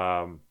 Okay.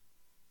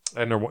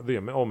 And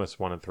they're Ole Miss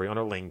 1-3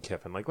 under Lane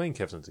Kiffin. Like Lane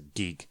Kiffin's a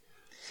geek,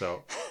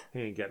 so he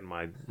ain't getting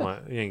my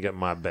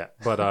bet.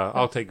 But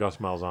I'll take Gus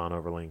Malzahn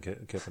over Lane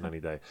Kiffin any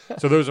day.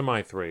 So those are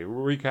my 3.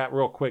 Recap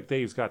real quick.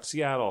 Dave's got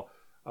Seattle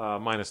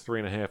minus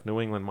 3.5,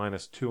 New England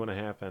minus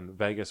 2.5, and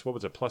Vegas. What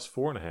was it? Plus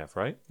 4.5,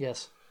 right?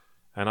 Yes.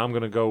 And I'm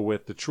going to go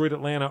with Detroit,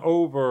 Atlanta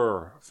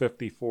over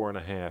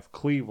 54.5.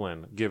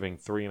 Cleveland giving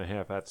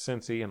 3.5 at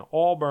Cincy, and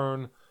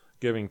Auburn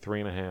giving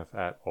 3.5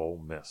 at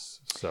Ole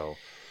Miss. So,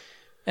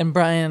 and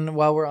Brian,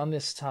 while we're on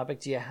this topic,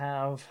 do you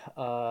have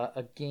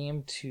a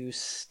game to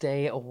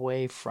stay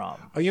away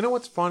from? You know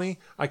what's funny?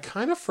 I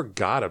kind of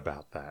forgot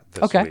about that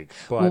this week.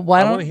 But well, why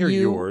I don't want to hear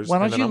yours. Why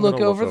don't you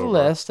look over the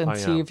list and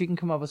see if you can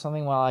come up with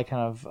something while I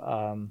kind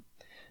of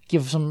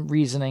give some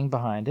reasoning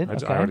behind it.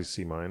 I already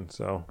see mine.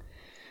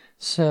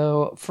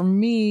 So for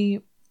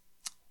me,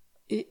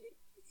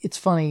 it's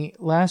funny.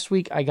 Last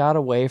week I got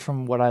away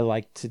from what I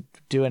like to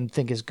do and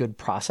think is good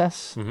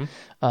process,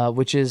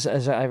 which is,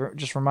 as I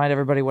just remind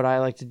everybody, what I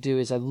like to do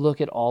is I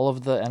look at all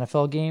of the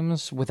NFL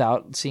games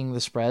without seeing the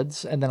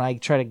spreads, and then I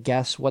try to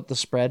guess what the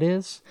spread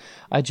is.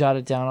 I jot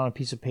it down on a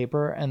piece of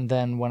paper, and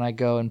then when I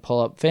go and pull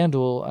up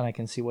FanDuel and I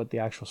can see what the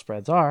actual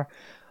spreads are,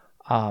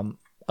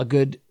 a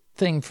good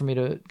thing for me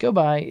to go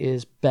by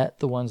is bet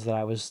the ones that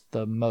I was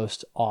the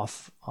most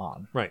off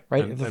on. Right.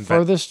 The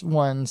furthest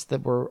ones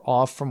that were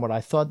off from what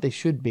I thought they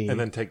should be. And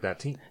then take that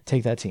team.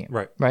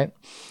 Right.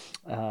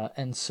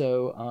 And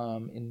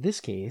so in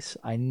this case,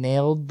 I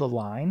nailed the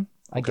line.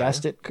 I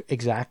guessed it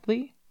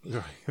exactly.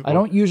 Well, I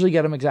don't usually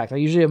get them exact. I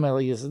usually am at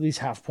least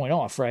half point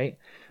off, right?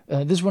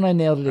 This one I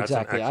nailed it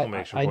exactly. That's an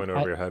exclamation point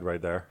over your head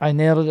right there. I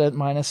nailed it at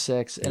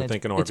 -6, and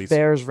it's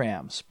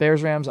Bears-Rams.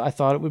 Bears-Rams, I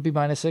thought it would be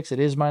 -6. It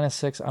is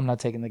 -6. I'm not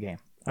taking the game.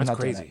 That's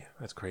crazy.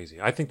 That's crazy.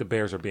 I think the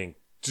Bears are being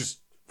just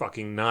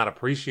fucking not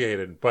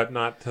appreciated, but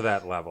not to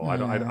that level.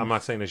 I'm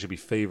not saying they should be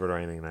favored or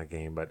anything in that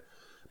game, but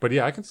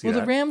yeah, I can see that.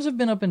 Well, the Rams have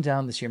been up and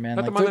down this year, man.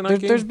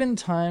 There's been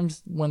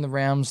times when the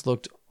Rams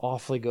looked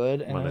awfully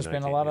good, and there's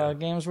been a lot of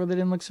games where they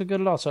didn't look so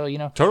good at all. So,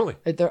 totally.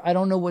 I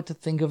don't know what to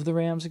think of the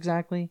Rams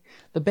exactly.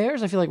 The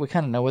Bears, I feel like we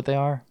kind of know what they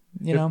are.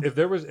 I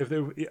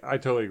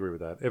totally agree with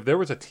that. If there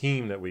was a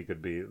team that we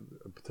could be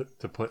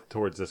to put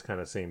towards this kind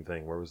of same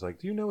thing, where it was like,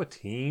 do you know a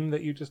team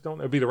that you just don't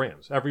know? It'd be the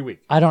Rams every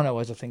week. I don't know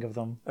what to think of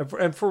them.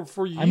 And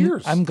for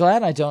years, I'm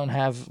glad I don't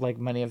have like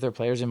many of their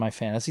players in my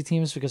fantasy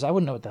teams because I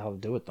wouldn't know what the hell to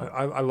do with them.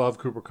 I love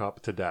Cooper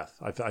Kupp to death.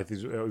 I think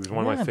he was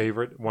one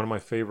of my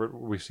favorite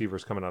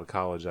receivers coming out of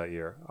college that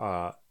year.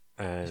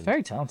 And he's a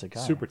very talented guy,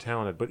 super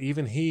talented. But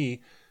even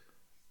he.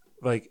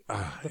 Like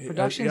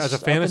as a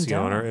fantasy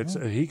owner,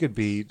 he could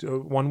be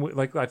one.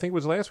 Like I think it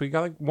was last week, he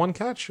got like one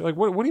catch. Like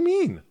what do you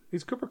mean?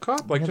 He's Cooper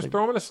Kupp. Like just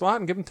throw him in a slot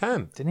and give him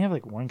 10. Didn't he have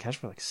like one catch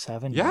for like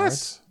 7 yards?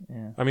 Yes.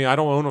 Yeah. I mean, I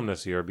don't own him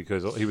this year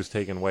because he was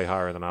taken way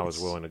higher than I was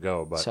willing to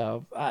go. But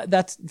so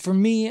that's for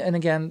me. And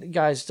again,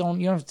 guys, you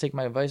don't have to take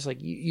my advice. Like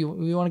you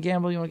want to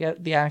gamble, you want to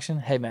get the action.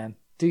 Hey man,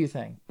 do your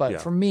thing. But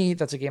for me,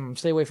 that's a game I'm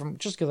stay away from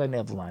just because I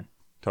nailed the line.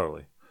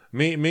 Totally.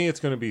 Me, it's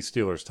going to be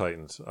Steelers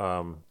Titans.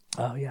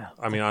 Oh yeah.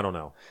 I mean, I don't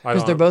know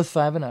because they're both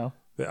 5-0.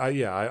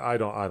 I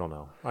don't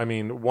know. I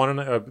mean,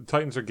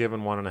 Titans are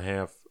given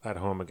 1.5 at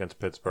home against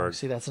Pittsburgh.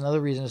 See, that's another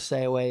reason to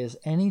stay away. Is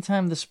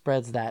anytime the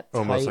spread's that tight,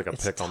 Almost like a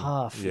it's pick 'em.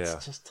 tough. Yeah.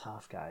 It's just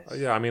tough, guys.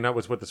 Yeah, I mean that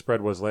was what the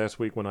spread was last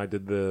week when I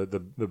did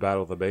the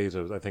Battle of the Bays.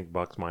 It was, I think,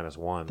 Bucks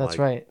 -1. That's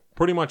right.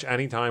 Pretty much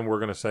any time we're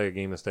going to say a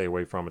game to stay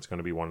away from, it's going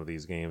to be one of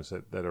these games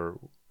that are.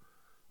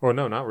 Or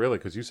no, not really,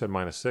 because you said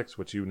 -6,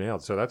 which you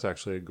nailed. So that's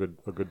actually a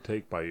good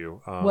take by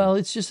you. Well,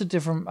 it's just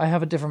I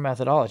have a different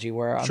methodology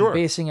where I'm Sure.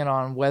 basing it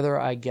on whether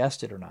I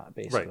guessed it or not,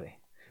 basically. Right.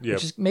 Yeah,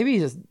 Which is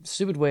maybe a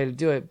stupid way to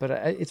do it, but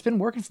it's been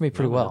working for me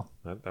pretty well.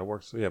 that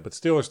works. Yeah, but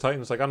Steelers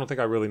Titans, I don't think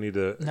I really need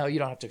to. No, you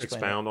don't have to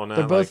expound on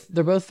that.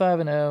 They're both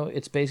 5-0.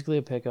 It's basically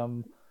a pick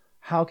 'em.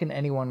 How can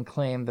anyone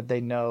claim that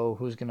they know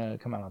who's going to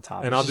come out on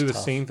top? And I'll do the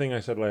same thing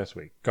I said last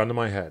week. Gun to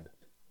my head.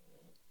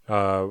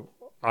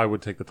 I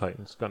would take the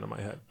Titans. Gun to my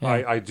head.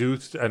 Yeah. I do,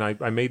 and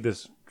I made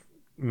this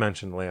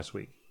mention last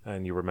week,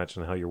 and you were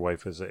mentioning how your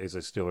wife is a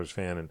Steelers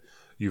fan, and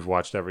you've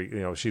watched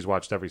she's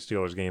watched every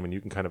Steelers game, and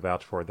you can kind of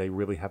vouch for it. They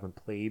really haven't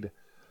played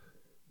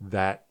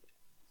that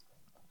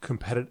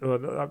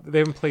competitive. They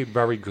haven't played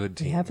very good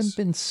teams. They haven't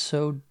been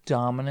so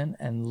dominant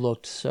and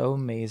looked so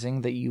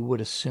amazing that you would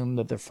assume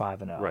that they're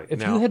 5-0. Right. If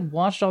Now- you had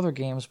watched all their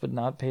games but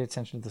not paid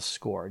attention to the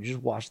score, you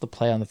just watched the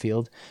play on the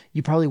field,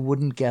 you probably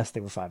wouldn't guess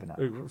they were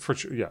 5-0. For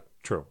sure, yeah,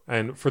 true.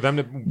 And for them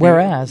to,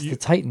 Whereas the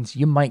Titans,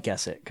 you might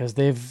guess it because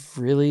they've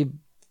really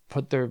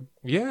put their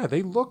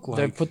they look like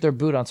they've put their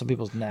boot on some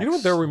people's necks. You know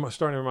what they're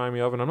starting to remind me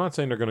of, and I'm not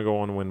saying they're going to go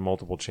on and win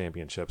multiple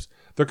championships.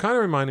 They're kind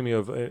of reminding me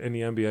of in the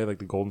NBA, like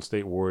the Golden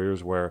State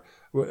Warriors, where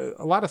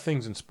a lot of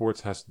things in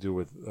sports has to do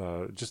with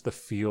just the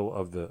feel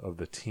of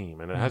the team,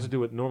 and it has to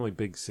do with normally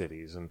big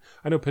cities. And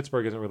I know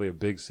Pittsburgh isn't really a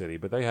big city,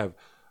 but they have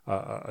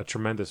a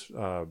tremendous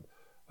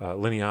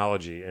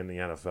lineology in the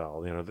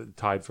NFL. You know,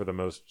 tied for the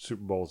most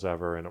Super Bowls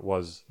ever, and it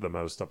was the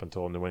most up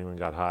until New England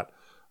got hot.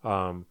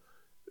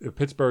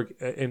 Pittsburgh,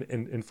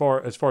 as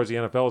far as the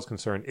NFL is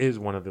concerned, is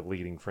one of the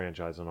leading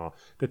franchises and all.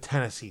 The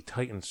Tennessee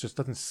Titans just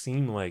doesn't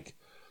seem like,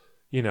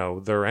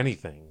 they're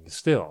anything.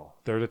 Still,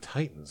 they're the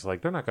Titans.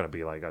 Like, they're not going to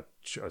be like a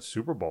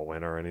Super Bowl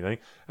winner or anything.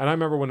 And I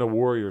remember when the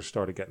Warriors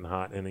started getting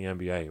hot in the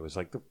NBA, it was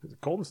like the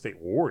Golden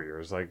State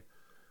Warriors. Like,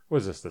 what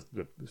is this?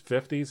 The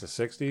 50s, the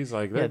 60s?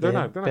 Like, they're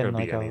not going to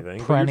be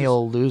anything.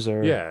 Perennial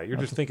loser. Yeah, you're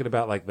just thinking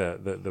about like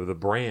the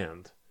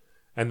brand.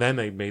 And then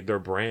they made their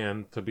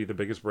brand to be the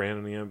biggest brand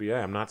in the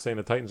NBA. I'm not saying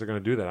the Titans are going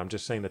to do that. I'm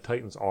just saying the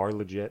Titans are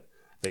legit.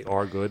 They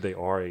are good. They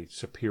are a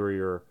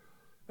superior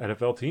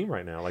NFL team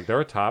right now. Like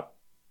they're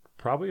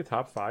probably a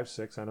top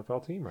 5-6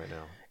 NFL team right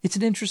now. It's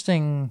an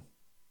interesting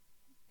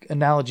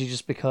analogy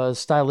just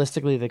because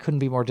stylistically they couldn't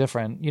be more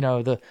different.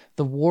 The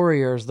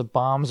Warriors, the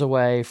bombs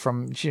away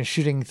from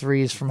shooting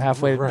threes from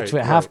halfway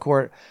to half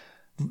court.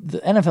 The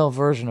NFL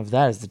version of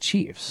that is the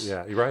Chiefs.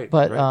 Yeah, you're right.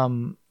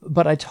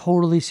 But I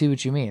totally see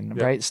what you mean,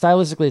 right?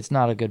 Stylistically, it's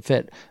not a good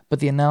fit, but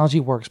the analogy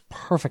works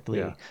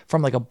perfectly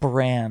from like a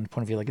brand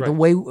point of view, like the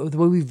way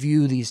we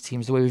view these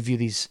teams, the way we view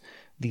these.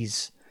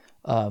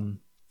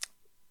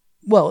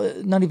 Well,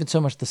 not even so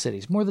much the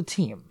cities, more the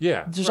team.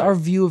 Yeah, just our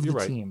view of you're the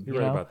right. team.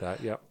 You're right about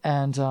that. Yeah,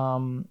 and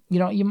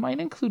you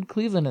might include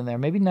Cleveland in there.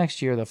 Maybe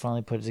next year they'll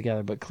finally put it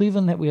together. But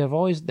Cleveland, they've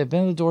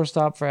been at the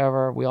doorstop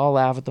forever. We all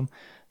laugh at them.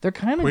 They're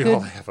kind of good. We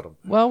all laugh at them.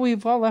 Well,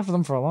 we've all laughed at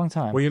them for a long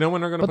time. Well, you know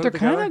when they're going to put it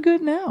together? But they're kind of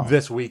good now.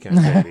 This weekend,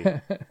 baby.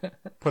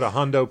 Put a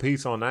hundo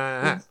piece on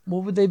that.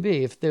 What would they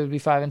be? If they would be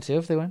 5-2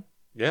 if they win?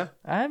 Yeah.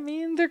 I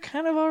mean, they're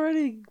kind of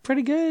already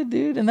pretty good,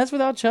 dude. And that's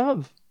without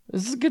Chubb.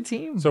 This is a good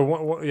team.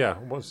 So,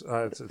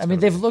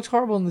 they've looked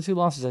horrible in the 2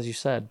 losses, as you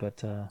said, but...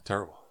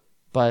 terrible.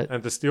 But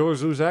and if the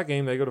Steelers lose that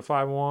game, they go to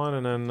 5-1,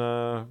 and then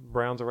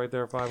Browns are right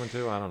there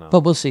 5-2. I don't know. But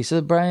we'll see. So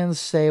the Browns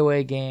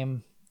stay-away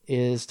game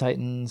is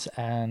Titans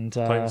and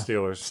Titans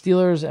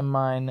Steelers, and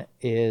mine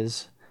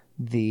is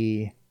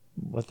the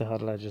what the hell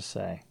did I just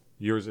say?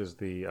 Yours is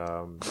the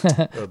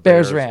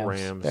Bears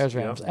Rams. Bears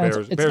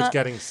not,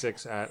 getting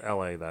 6 at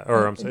LA.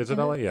 Is it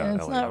LA? Yeah,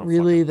 it's LA. not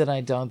really that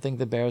I don't think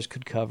the Bears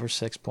could cover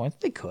 6 points.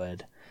 They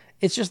could.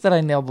 It's just that I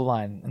nailed the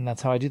line, and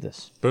that's how I do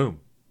this. Boom.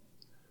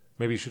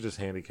 Maybe you should just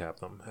handicap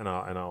them, and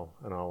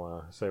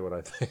I'll say what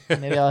I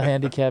think. Maybe I'll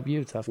handicap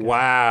you, tough guy.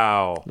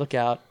 Wow! Look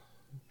out.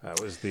 That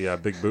was the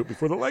big boot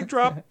before the leg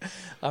drop.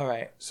 All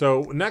right.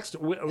 So next,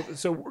 we're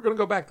going to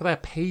go back to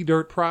that pay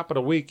dirt prop of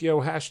the week.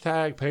 Yo,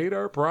 hashtag pay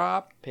dirt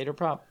prop. Pay dirt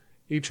prop.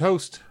 Each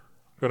host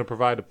going to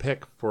provide a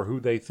pick for who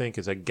they think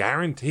is a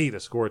guarantee to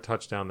score a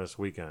touchdown this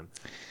weekend.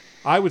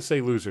 I would say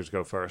losers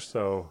go first.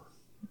 So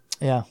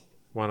yeah,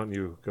 why don't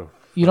you go?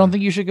 You don't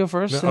think you should go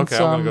first? No, since,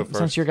 okay, I'm going to go first.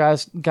 Since your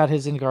guys got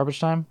his in garbage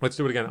time? Let's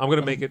do it again. I'm going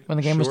to make it when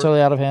the game was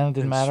totally out of hand, it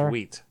didn't matter.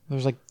 Sweet.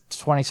 There's like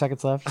 20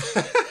 seconds left.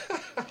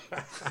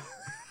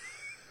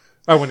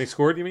 Oh, when he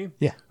scored, you mean?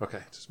 Yeah.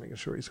 Okay, just making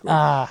sure he scored.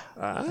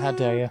 How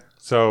dare you?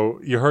 So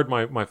you heard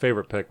my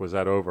favorite pick was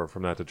that over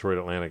from that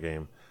Detroit-Atlanta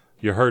game.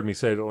 You heard me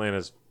say that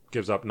Atlanta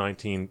gives up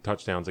 19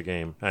 touchdowns a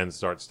game and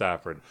starts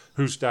Stafford.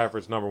 Who's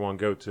Stafford's number one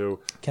go-to?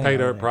 Pay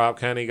dirt prop,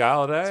 Kenny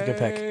Golladay. It's a good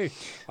pick.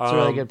 It's a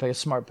really good pick, a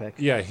smart pick.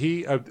 Yeah,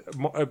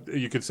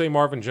 you could say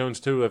Marvin Jones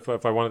too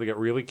if I wanted to get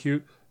really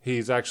cute.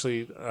 He's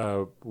actually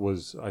I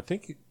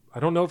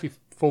don't know if he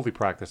fully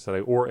practiced today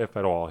or if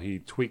at all. He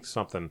tweaked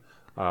something.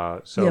 Yeah,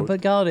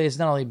 but Galladay is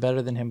not only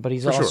better than him, but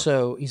he's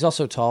sure. he's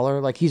also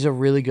taller. Like, he's a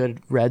really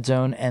good red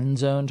zone, end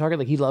zone target.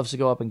 Like, he loves to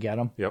go up and get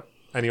him. Yep.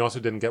 And he also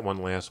didn't get one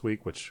last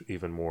week, which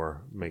even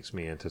more makes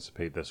me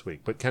anticipate this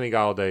week. But Kenny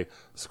Galladay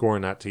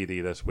scoring that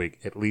TD this week,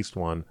 at least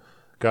one.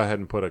 Go ahead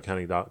and put a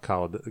Kenny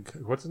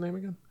Galladay. What's his name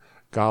again?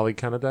 Golly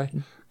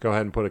Kenneday. Go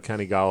ahead and put a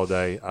Kenny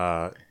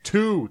Galladay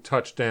 2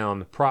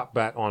 touchdown prop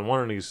bet on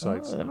one of these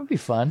sites. Oh, that would be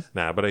fun.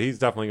 Nah, but he's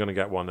definitely going to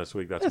get one this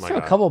week. That's Let's my throw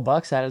guy. a couple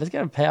bucks at it. It's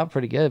going to pay out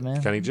pretty good,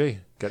 man. Kenny G,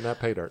 getting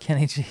that pay dirt.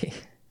 Kenny G.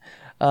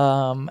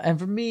 And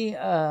for me,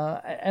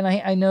 and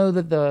I know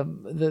that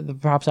the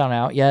props aren't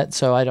out yet,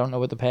 so I don't know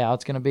what the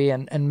payout's going to be,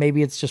 and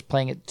maybe it's just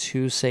playing it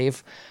too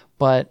safe.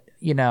 But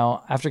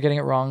after getting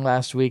it wrong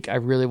last week, I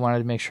really wanted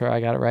to make sure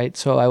I got it right,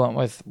 so I went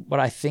with what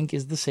I think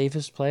is the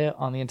safest play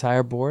on the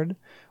entire board,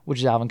 which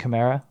is Alvin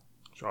Kamara.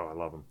 Oh, I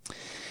love him.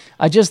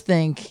 I just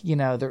think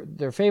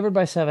they're favored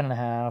by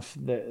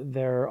 7.5.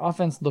 Their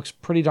offense looks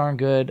pretty darn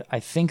good. I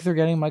think they're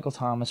getting Michael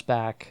Thomas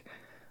back.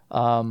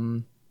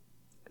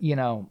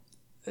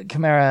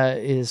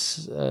 Kamara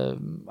is,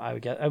 I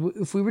would get,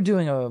 if we were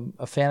doing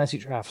a fantasy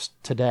draft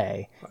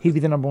today, he'd be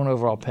the number 1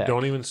 overall pick.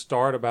 Don't even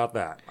start about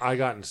that. I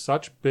got in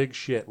such big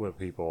shit with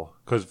people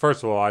because,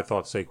 first of all, I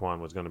thought Saquon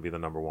was going to be the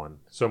number 1,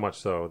 so much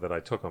so that I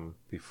took him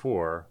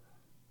before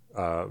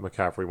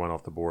McCaffrey went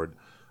off the board.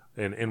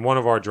 In one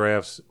of our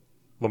drafts,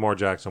 Lamar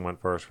Jackson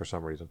went first for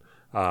some reason.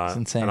 It's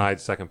insane. And I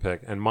had second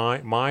pick. And my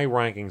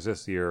rankings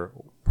this year,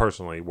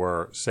 personally,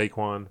 were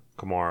Saquon,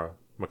 Kamara,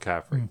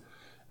 McCaffrey.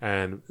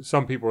 And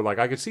some people were like,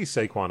 I could see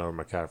Saquon over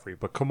McCaffrey,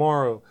 but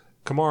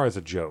Kamara is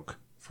a joke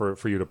for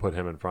you to put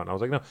him in front. I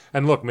was like, no.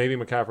 And look, maybe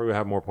McCaffrey would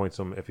have more points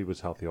than him if he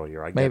was healthy all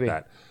year. I get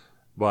that.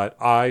 But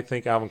I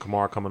think Alvin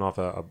Kamara, coming off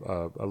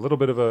a little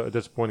bit of a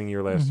disappointing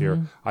year last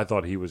year, I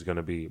thought he was going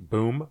to be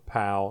boom,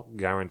 pow,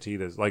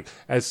 guaranteed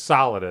as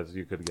solid as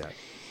you could get.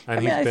 And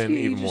he's been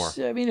even more.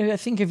 I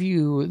think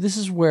this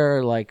is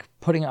where like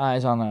putting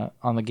eyes on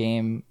the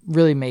game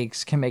really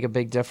can make a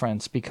big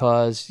difference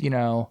because,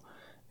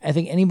 I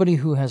think anybody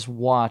who has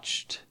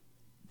watched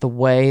the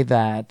way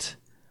that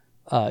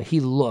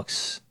he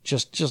looks,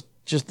 just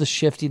the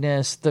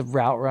shiftiness, the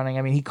route running.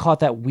 I mean, he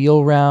caught that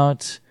wheel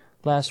route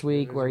last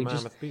week where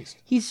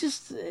he's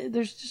just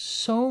there's just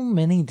so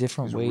many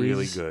different ways.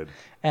 Really good.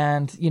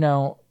 And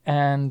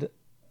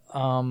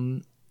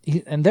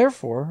and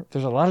therefore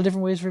there's a lot of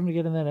different ways for him to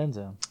get in that end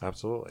zone.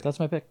 Absolutely. That's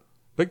my pick.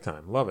 Big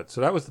time. Love it. So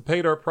that was the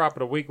pay dirt prop of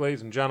the week,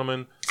 ladies and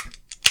gentlemen.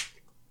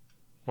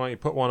 Why don't you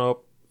put one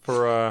up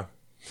for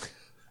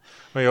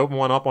why don't you open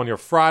one up on your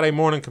Friday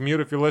morning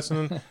commute if you're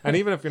listening, and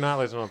even if you're not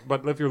listening,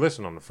 but if you're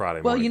listening on the Friday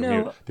morning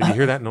commute, did you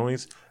hear that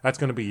noise? That's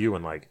going to be you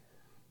in like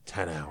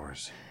 10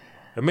 hours.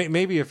 And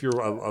maybe if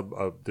you're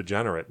a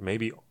degenerate,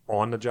 maybe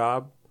on the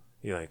job,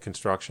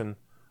 construction,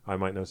 I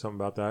might know something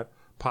about that.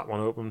 Pop one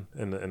open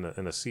in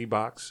the C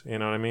box, you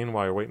know what I mean?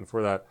 While you're waiting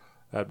for that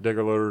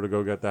digger loader to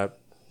go get that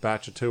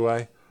batch of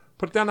 2A,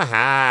 put it down the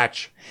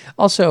hatch.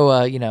 Also,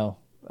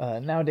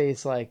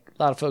 nowadays, like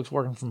a lot of folks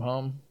working from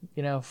home,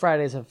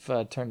 Fridays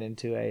have turned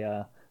into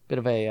a bit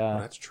of a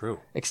that's true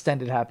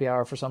extended happy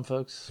hour for some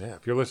folks. Yeah,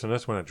 if you're listening to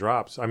this when it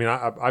drops, I mean,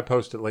 I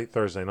post it late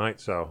Thursday night,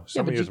 so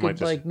some of you might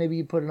just like maybe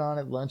you put it on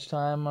at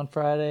lunchtime on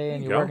Friday,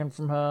 and you're working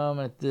from home,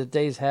 and the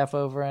day's half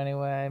over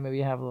anyway. Maybe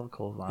you have a little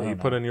cold wine. Yeah, you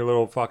put in your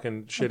little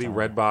fucking shitty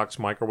red box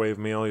microwave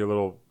meal, your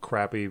little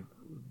crappy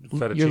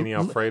fettuccine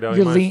Alfredo.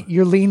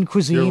 Your lean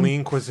cuisine. Your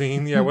lean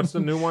cuisine. Yeah, what's the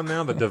new one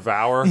now? The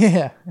Devour.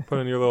 Yeah. Put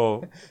in your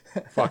little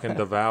fucking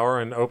Devour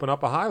and open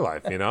up a High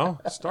Life,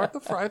 Start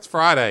it's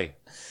Friday.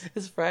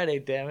 It's Friday,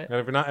 damn it.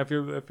 And if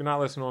you're not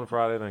listening on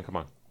Friday, then come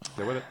on.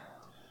 Get with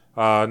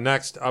it.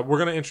 Next, we're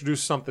going to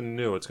introduce something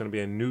new. It's going to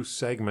be a new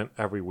segment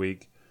every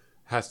week.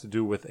 Has to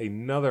do with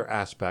another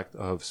aspect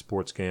of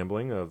sports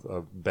gambling,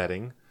 of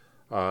betting.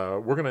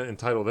 We're going to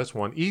entitle this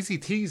one Easy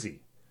Teasy.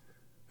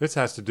 This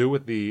has to do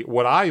with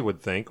what I would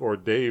think, or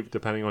Dave,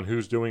 depending on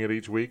who's doing it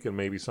each week, and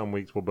maybe some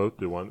weeks we'll both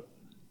do one,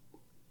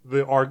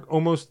 our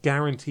almost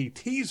guaranteed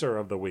teaser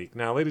of the week.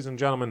 Now, ladies and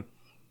gentlemen,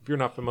 if you're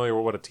not familiar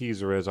with what a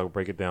teaser is, I'll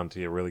break it down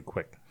to you really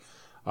quick.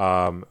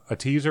 A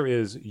teaser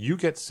is you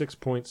get 6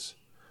 points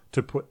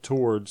to put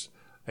towards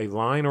a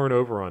line or an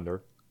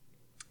over-under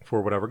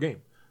for whatever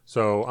game.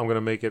 So I'm going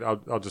to make it,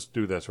 I'll just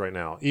do this right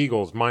now.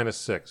 Eagles,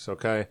 -6,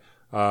 okay?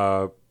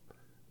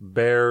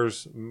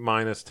 Bears,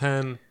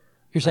 -10.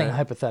 You're saying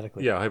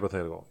hypothetically. Yeah,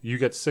 hypothetical. You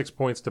get 6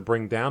 points to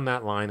bring down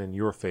that line in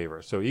your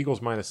favor. So Eagles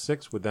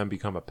 -6 would then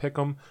become a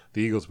pick'em.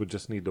 The Eagles would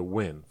just need to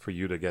win for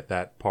you to get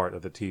that part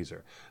of the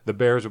teaser. The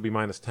Bears would be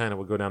 -10. It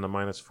would go down to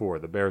 -4.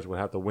 The Bears would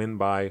have to win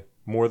by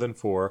more than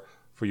 4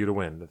 for you to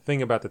win. The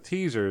thing about the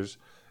teasers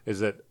is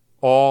that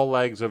all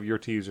legs of your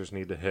teasers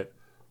need to hit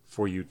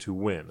for you to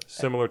win,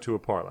 similar to a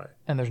parlay.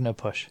 And there's no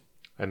push.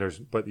 And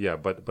but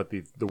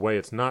the way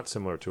it's not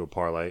similar to a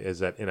parlay is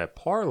that in a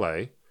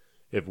parlay,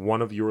 if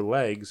one of your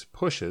legs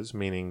pushes,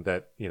 meaning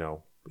that,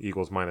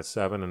 Eagles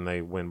 -7 and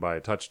they win by a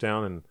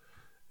touchdown,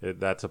 and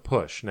that's a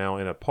push. Now,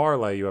 in a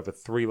parlay, you have a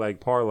 3-leg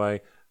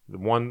parlay.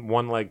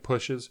 One leg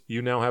pushes,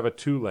 you now have a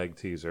 2-leg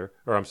teaser,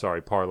 or I'm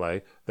sorry,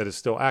 parlay, that is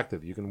still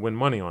active. You can win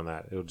money on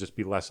that. It'll just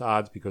be less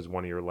odds because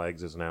one of your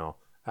legs is now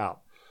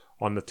out.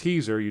 On the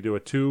teaser, you do a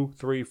 2,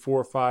 3,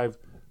 4, 5,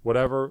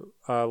 whatever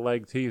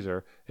leg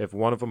teaser. If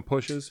one of them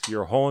pushes,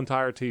 your whole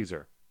entire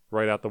teaser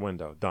right out the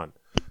window. Done.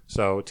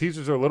 So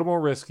teasers are a little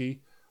more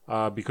risky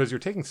because you're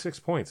taking 6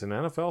 points. In the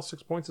NFL,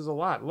 6 points is a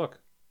lot. Look,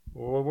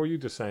 what were you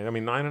just saying? I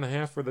mean,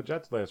 9.5 for the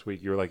Jets last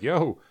week. You were like,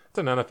 yo, it's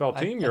an NFL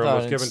team. You're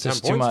almost giving 10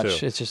 too points much.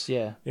 to. It's just,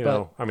 yeah. You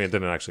know, I mean, it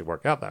didn't actually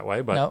work out that way.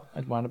 But no,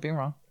 I'd wind up being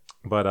wrong.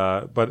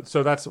 But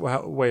so that's the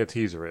way a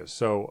teaser is.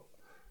 So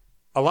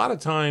a lot of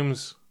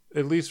times,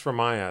 at least from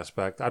my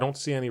aspect, I don't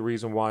see any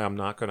reason why I'm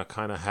not going to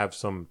kind of have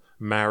some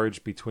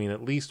marriage between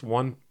at least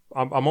one.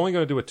 I'm only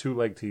going to do a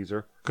 2-leg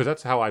teaser because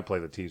that's how I play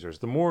the teasers.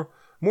 The more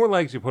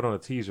legs you put on a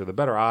teaser, the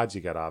better odds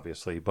you get,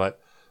 obviously. But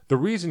the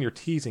reason you're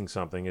teasing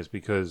something is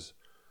because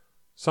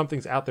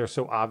something's out there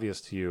so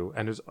obvious to you,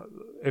 and there's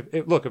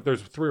if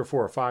there's 3 or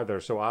 4 or 5 that are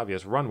so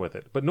obvious, run with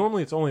it. But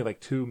normally it's only like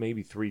 2,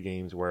 maybe 3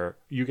 games where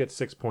you get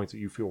 6 points that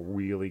you feel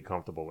really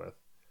comfortable with.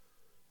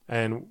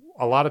 And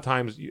a lot of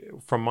times,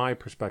 from my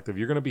perspective,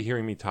 you're going to be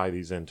hearing me tie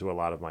these into a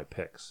lot of my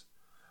picks.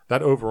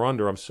 That over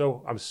under, I'm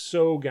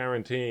so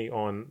guaranteeing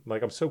on,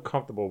 like, I'm so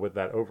comfortable with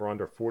that over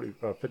under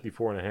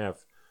 54.5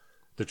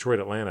 Detroit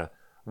Atlanta.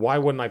 Why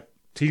wouldn't I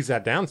tease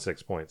that down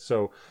 6 points?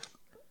 So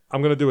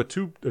I'm going to do a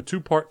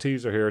two-part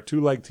teaser here, a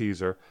 2-leg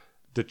teaser.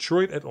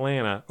 Detroit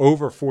Atlanta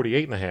over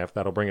 48.5.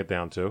 That'll bring it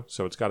down to.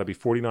 So it's got to be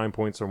 49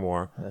 points or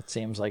more. That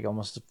seems like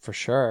almost for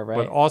sure, right?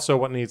 But also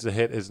what needs to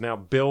hit is now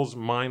Bills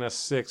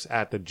 -6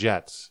 at the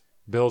Jets.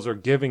 Bills are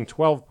giving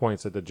 12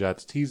 points at the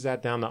Jets. Tease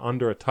that down to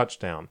under a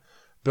touchdown.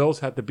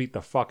 Bills had to beat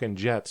the fucking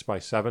Jets by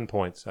 7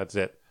 points. That's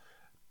it.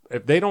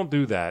 If they don't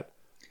do that,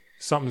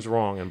 something's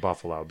wrong in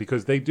Buffalo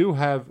because they do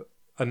have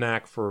a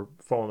knack for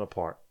falling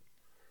apart.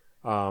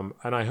 And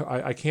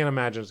I can't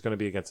imagine it's going to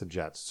be against the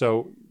Jets.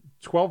 So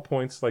 12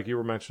 points, like you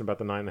were mentioning about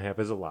the 9.5,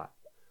 is a lot.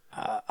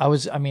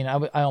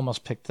 I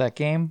almost picked that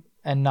game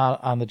and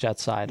not on the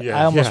Jets side.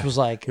 Yeah, I almost was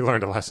like, you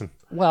learned a lesson.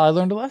 Well, I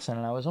learned a lesson,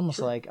 and I was almost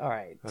like, all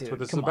right, That's dude, what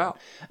this is come about. on.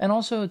 And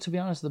also, to be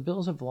honest, the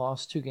Bills have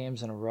lost 2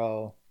 games in a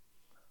row.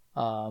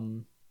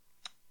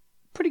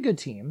 Pretty good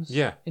teams.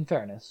 Yeah. In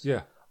fairness.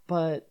 Yeah.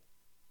 But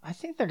I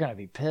think they're going to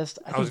be pissed.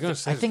 I was going to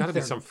say, there's got to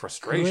be some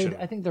frustration.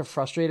 I think they're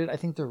frustrated. I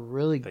think they're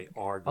really They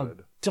are good.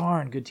 a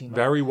darn good team.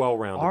 Very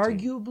well-rounded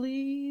team.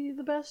 Arguably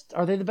the best.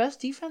 Are they the best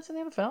defense in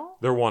the NFL?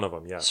 They're one of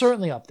them, yes.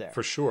 Certainly up there.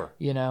 For sure.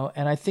 You know,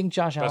 and I think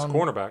Josh Best Allen.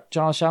 cornerback.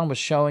 Josh Allen was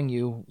showing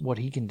you what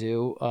he can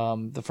do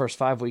the first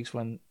 5 weeks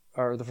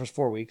or the first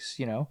 4 weeks,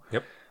 you know.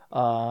 Yep.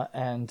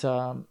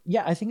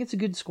 Yeah, I think it's a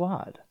good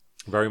squad.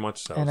 Very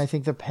much so. And I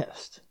think they're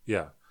pissed.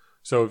 Yeah.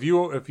 So if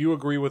you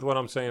agree with what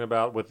I'm saying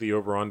about with the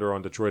over-under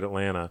on Detroit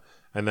Atlanta,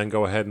 and then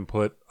go ahead and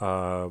put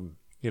the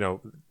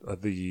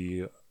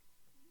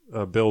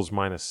Bills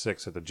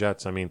 -6 at the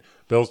Jets. I mean,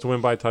 Bills to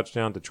win by a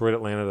touchdown, Detroit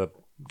Atlanta to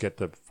get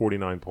the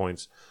 49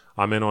 points.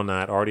 I'm in on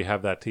that. Already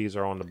have that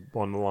teaser on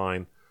the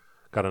line.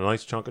 Got a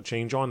nice chunk of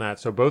change on that.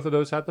 So both of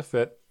those had to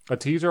fit. A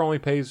teaser only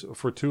pays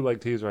for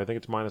 2-leg teaser. I think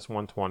it's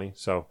 -120.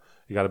 So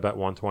you got to bet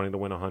 120 to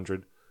win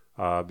 100.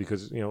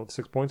 Because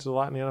 6 points is a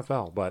lot in the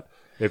NFL. But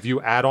if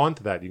you add on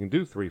to that, you can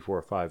do 3,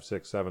 4, 5,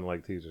 6,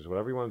 7-leg teasers,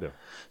 whatever you want to do.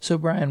 So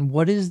Brian,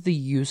 what is the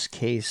use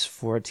case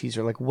for a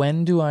teaser? Like,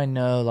 when do I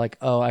know, like,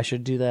 oh, I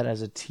should do that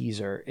as a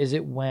teaser? Is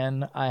it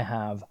when I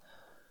have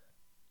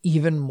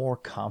even more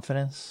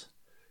confidence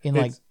in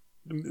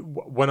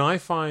when I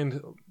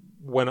find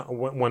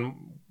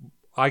when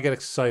I get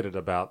excited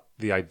about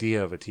the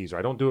idea of a teaser?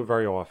 I don't do it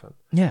very often.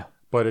 Yeah,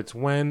 but it's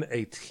when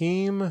a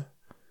team.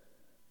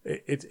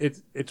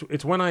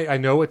 It's when I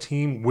know a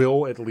team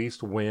will at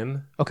least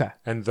win. Okay.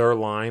 And their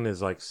line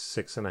is like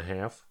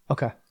 6.5.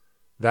 Okay.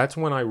 That's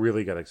when I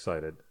really get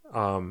excited.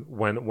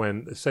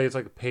 When say it's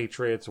like the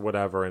Patriots or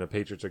whatever, and the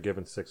Patriots are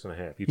given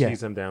 6.5, you tease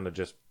them down to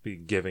just be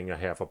giving a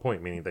half a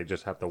point, meaning they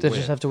just have to win. They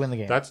just have to win the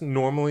game. That's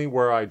normally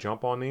where I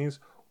jump on these,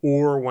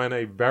 or when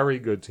a very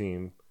good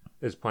team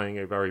is playing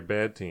a very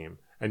bad team,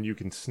 and you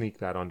can sneak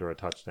that under a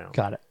touchdown.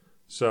 Got it.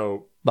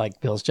 So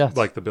like Bills Jets.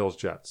 Like the Bills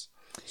Jets.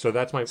 So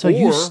that's my. So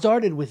you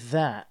started with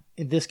that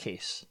in this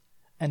case,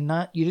 and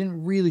you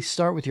didn't really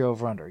start with your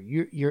over under.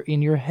 You're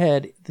in your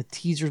head. The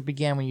teasers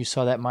began when you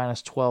saw that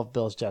 -12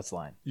 Bills Jets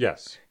line.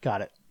 Yes. Got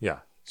it.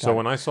 Yeah. So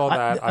when I saw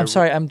that, I'm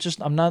sorry. I'm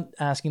not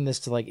asking this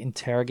to like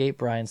interrogate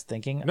Brian's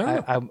thinking.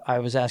 No. I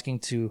was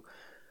asking to.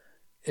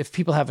 If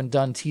people haven't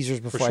done teasers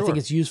before, I think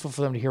it's useful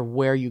for them to hear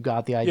where you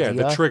got the idea.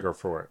 Yeah, the trigger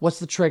for it. What's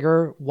the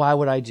trigger? Why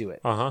would I do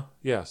it?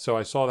 Yeah. So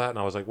I saw that and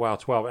I was like, wow,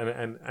 12.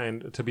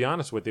 And to be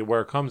honest with you,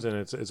 where it comes in,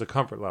 it's a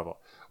comfort level.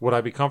 Would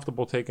I be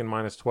comfortable taking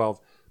 -12?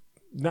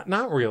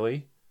 Not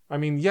really. I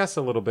mean, yes,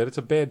 a little bit. It's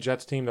a bad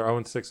Jets team. They're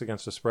 0-6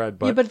 against the spread.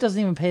 But, yeah, but it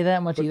doesn't even pay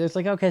that much either. It's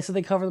like, okay, so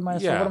they cover the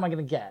 -12. What am I going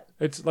to get?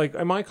 It's like,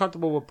 am I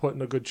comfortable with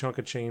putting a good chunk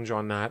of change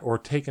on that, or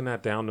taking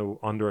that down to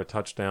under a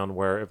touchdown,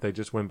 where if they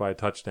just win by a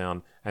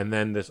touchdown, and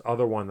then this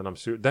other one that I'm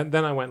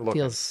then I went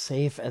looking. Feels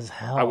safe as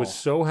hell. I was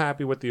so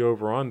happy with the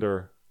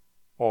over-under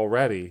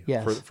already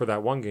yes. for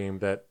that one game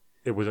that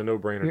it was a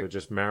no-brainer to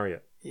just marry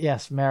it.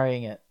 Yes,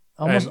 marrying it.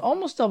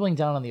 Almost doubling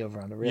down on the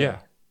over-under, really. Yeah.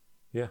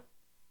 Yeah.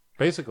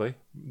 Basically.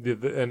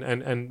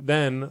 And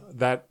then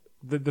that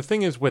the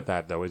thing is with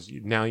that, though, is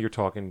now you're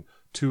talking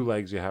 2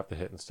 legs you have to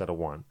hit instead of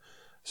 1.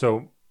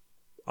 So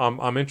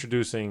I'm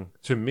introducing,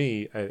 to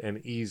me,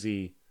 an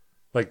easy...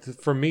 Like,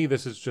 for me,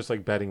 this is just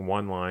like betting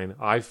 1 line.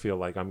 I feel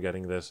like I'm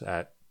getting this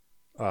at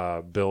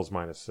Bills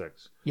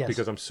 -6. Yes.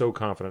 Because I'm so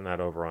confident in that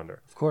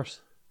over-under. Of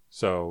course.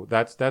 So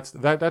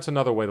that's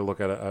another way to look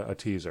at a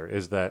teaser,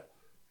 is that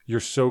you're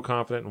so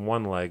confident in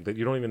 1 leg that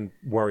you don't even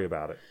worry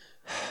about it.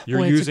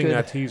 You're using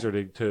that teaser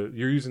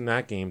you're using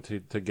that game to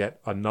get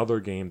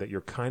another game that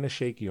you're kind of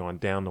shaky on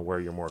down to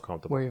where you're more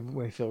comfortable.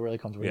 Where you feel really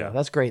comfortable. Yeah. Yeah,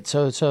 that's great.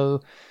 So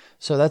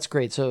that's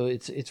great. So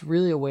it's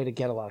really a way to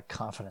get a lot of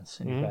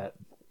confidence in your bet.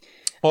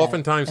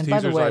 Oftentimes, and by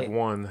the teasers way, I've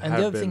won. And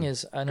the other thing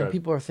is, I know good.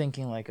 people are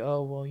thinking like,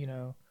 oh well,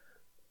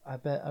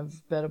 I've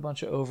bet a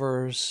bunch of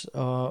overs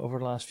over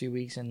the last few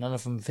weeks, and none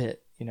of them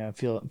fit.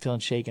 Feeling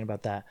shaken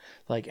about that.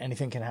 Like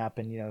anything can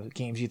happen.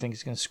 Games you think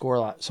is going to score a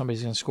lot,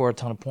 somebody's going to score a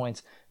ton of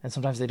points, and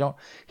sometimes they don't.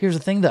 Here's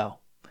the thing, though: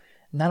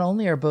 not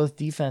only are both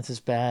defenses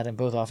bad and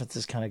both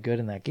offenses kind of good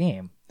in that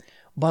game,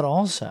 but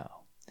also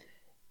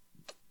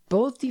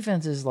both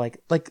defenses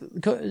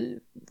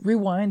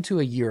rewind to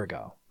a year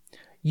ago,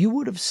 you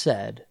would have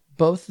said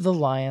both the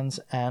Lions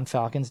and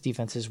Falcons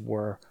defenses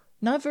were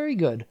not very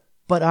good,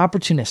 but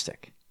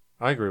opportunistic.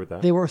 I agree with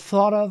that. They were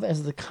thought of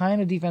as the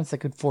kind of defense that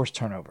could force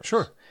turnovers.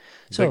 Sure.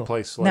 So big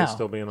play slay now,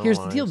 still being on here's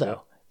the the deal, lines,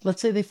 though.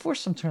 Let's say they force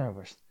some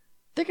turnovers.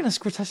 They're going to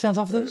score touchdowns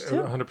off those, too.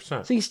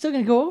 100%. So you're still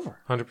going to go over.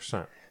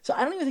 100%. So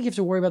I don't even think you have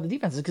to worry about the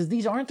defenses, because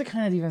these aren't the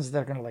kind of defenses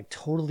that are going to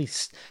totally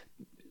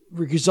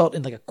result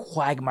in a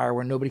quagmire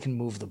where nobody can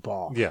move the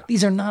ball. Yeah.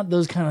 These are not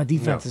those kind of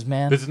defenses,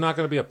 man. This is not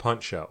going to be a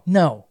punt show.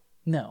 No.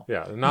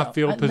 Yeah, not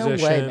field position.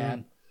 No way,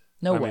 man.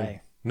 No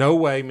way. No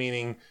way,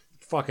 meaning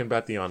fucking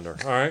bet the under.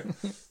 All right?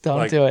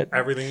 Don't do it.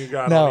 Everything you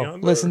got on the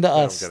under. Listen to No,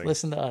 us.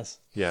 Listen to us.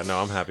 Yeah, no,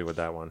 I'm happy with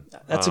that one.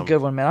 That's a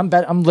good one, man. I'm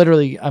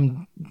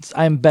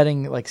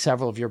betting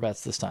several of your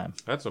bets this time.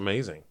 That's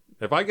amazing.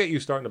 If I get you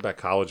starting to bet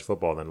college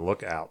football, then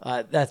look out.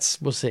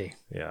 We'll see.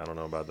 Yeah, I don't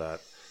know about that.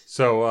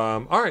 So,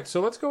 all right, so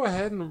let's go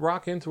ahead and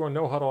rock into our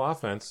no huddle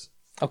offense.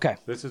 Okay.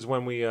 This is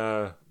when we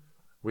have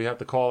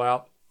to call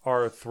out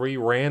our 3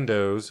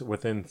 randos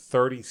within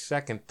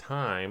 30-second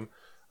time.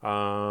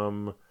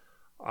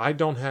 I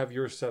don't have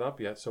yours set up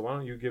yet, so why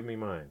don't you give me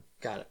mine?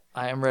 Got it.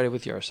 I am ready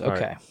with yours.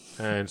 Okay. Right.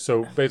 And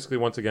so basically,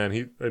 once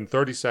again, in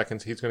 30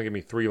 seconds, he's going to give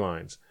me 3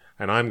 lines.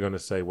 And I'm going to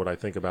say what I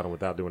think about him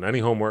without doing any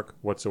homework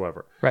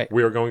whatsoever. Right.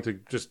 We are going to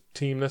just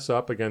team this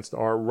up against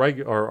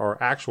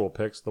our actual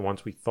picks, the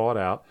ones we thought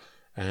out.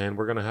 And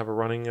we're going to have a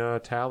running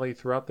tally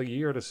throughout the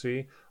year to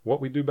see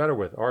what we do better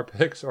with, our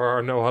picks or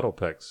our no-huddle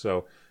picks.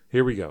 So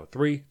here we go.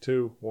 3,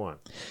 2, 1.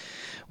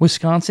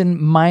 Wisconsin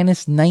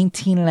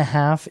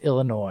 -19.5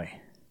 Illinois.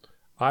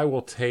 I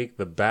will take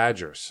the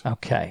Badgers.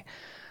 Okay.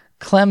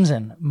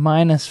 Clemson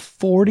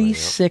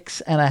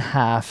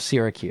 -46.5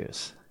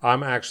 Syracuse.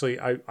 I'm actually,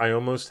 I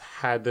almost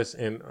had this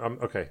in,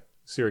 okay,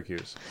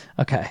 Syracuse.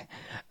 Okay.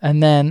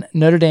 And then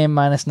Notre Dame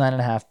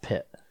 -9.5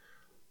 Pitt.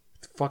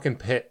 Fucking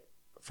Pitt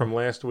from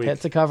last week. Pitt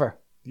to cover.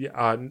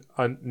 Yeah,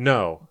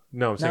 no,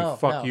 I'm saying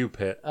fuck you,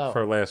 Pitt,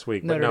 for last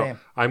week. But Notre Dame.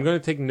 I'm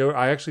going to take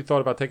I actually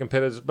thought about taking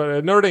Pitt,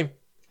 but Notre Dame.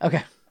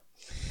 Okay.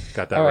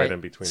 Got that All right right. in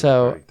between.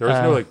 So, there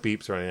was no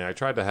beeps or anything. I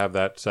tried to have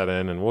that set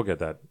in, and we'll get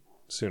that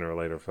sooner or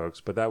later,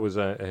 folks. But that was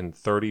in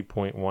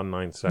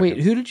 30.19 seconds.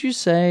 Wait, who did you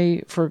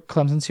say for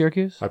Clemson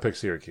Syracuse? I picked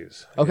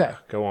Syracuse. Okay. Yeah,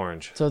 go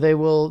Orange. So they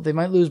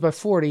might lose by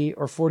 40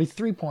 or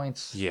 43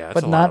 points. Yeah,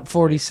 but not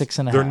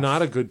 46.5. They're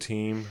not a good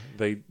team.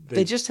 They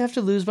just have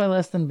to lose by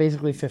less than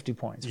basically 50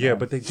 points. Yeah, man.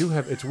 but they do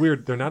have. It's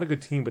weird. They're not a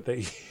good team, but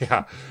they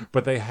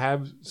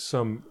have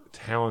some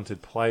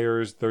talented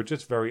players. They're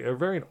just very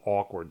an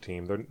awkward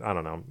team. I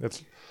don't know.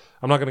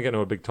 I'm not going to get into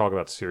a big talk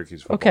about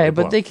Syracuse football. Okay,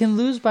 but they can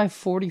lose by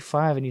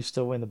 45 and you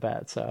still win the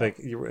bet. So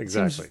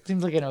exactly.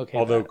 Seems like an okay.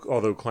 Although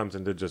bet.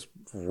 Clemson did just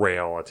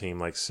rail a team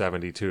like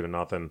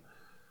 72-0,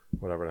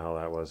 whatever the hell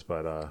that was.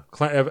 But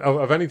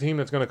of any team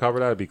that's going to cover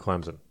that, it'd be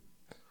Clemson.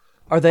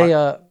 Are they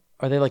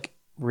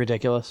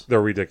ridiculous?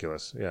 They're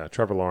ridiculous. Yeah,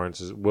 Trevor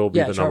Lawrence will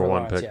be the number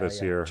one pick this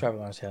year. Trevor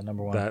Lawrence,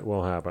 number one. That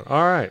will happen.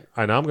 All right,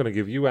 and now I'm going to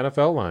give you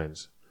NFL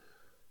lines.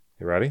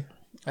 You ready?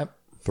 Yep.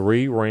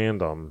 3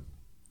 random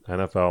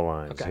NFL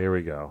lines. Okay. Here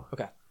we go.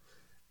 Okay.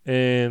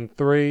 In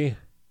 3,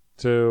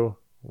 2,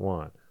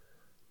 1.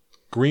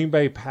 Green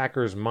Bay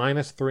Packers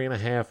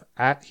 -3.5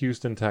 at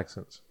Houston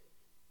Texans.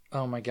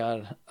 Oh my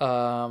God.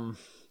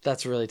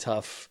 That's really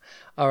tough.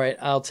 All right,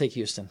 I'll take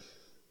Houston.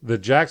 The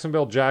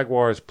Jacksonville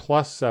Jaguars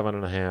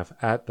 +7.5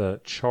 at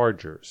the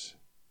Chargers.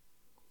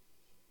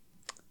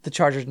 The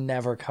Chargers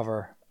never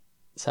cover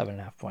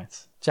 7.5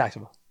 points.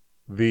 Jacksonville.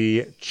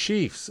 The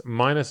Chiefs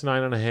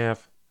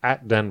 -9.5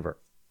 at Denver.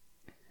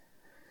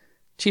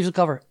 Chiefs will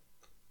cover.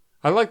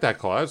 I like that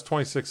call. That was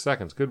 26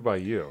 seconds. Good by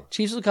you.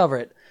 Chiefs will cover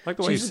it. I like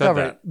the way Chiefs you will said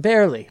cover that.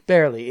 it.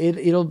 Barely.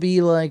 It'll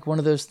be like one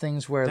of those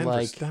things where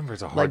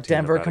Denver's a hard like team to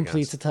Denver bet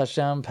completes against. a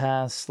touchdown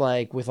pass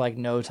like with like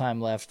no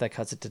time left that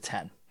cuts it to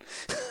 10.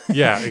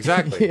 Yeah,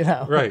 exactly. You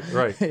know? Right.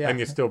 Yeah. And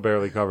you still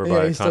barely cover by Yeah,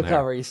 a you ton still here.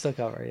 cover. You still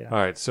cover. Yeah. All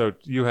right, so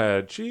you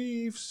had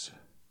Chiefs,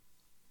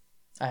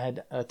 I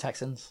had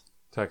Texans,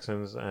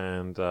 Texans,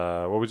 and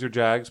what was your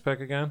Jags pick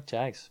again?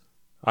 Jags.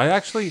 I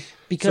actually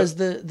Because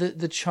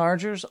the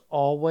Chargers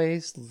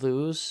always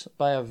lose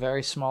by a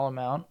very small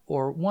amount,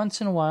 or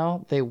once in a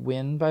while they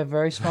win by a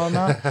very small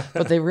amount,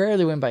 but they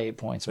rarely win by 8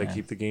 points. they Man.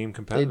 keep the game They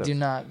competitive. do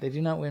not. They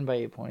do not win by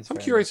 8 points. I'm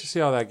very curious much. to see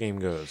how that game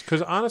goes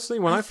because honestly,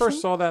 when I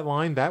first saw that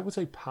line, that was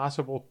a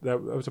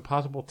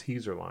possible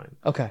teaser line.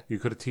 Okay. You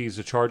could have teased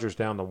the Chargers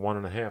down to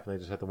 1.5, and they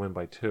just had to win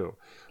by 2.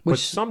 But Which-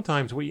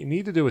 sometimes what you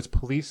need to do is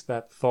police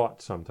that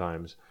thought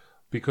sometimes,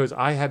 because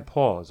I had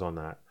pause on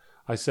that.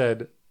 I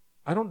said,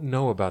 I don't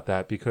know about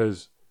that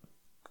because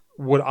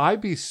would I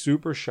be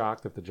super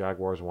shocked if the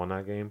Jaguars won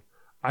that game?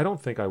 I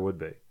don't think I would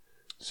be.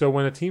 So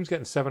when a team's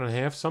getting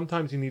 7.5,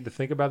 sometimes you need to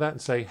think about that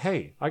and say,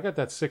 hey, I got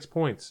that 6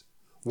 points.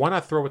 Why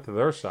not throw it to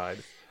their side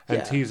and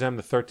Yeah. tease them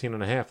to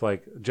 13.5?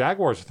 Like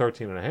Jaguars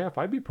 13.5,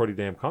 I'd be pretty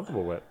damn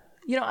comfortable with.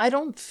 You know, I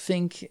don't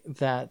think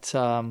that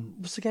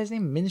what's the guy's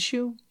name?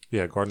 Minshew?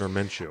 Yeah, Gardner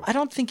Minshew. I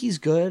don't think he's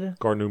good.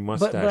 Gardner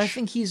mustache. But I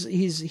think he's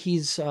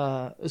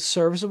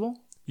serviceable.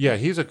 Yeah,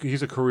 he's a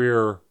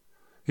career.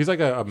 He's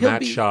like a He'll Matt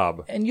be-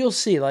 Schaub. And you'll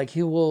see, like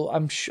he will.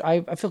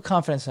 I feel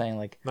confident saying,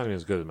 like, Not even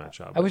as good as Matt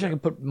Schaub. I wish I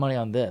could put money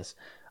on this.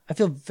 I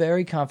feel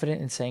very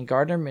confident in saying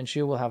Gardner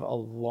Minshew will have a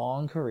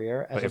long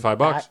career as Like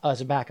 $5?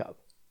 As a backup.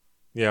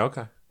 Yeah,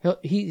 okay.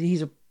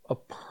 He's a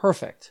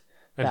perfect.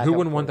 And who backup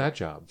wouldn't want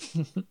quarterback.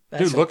 that job?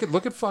 That's Dude,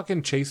 look at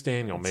fucking Chase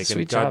Daniel That's a making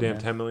sweet job,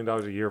 goddamn man. $10 million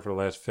a year for the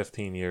last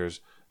 15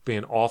 years,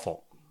 being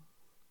awful.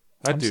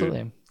 That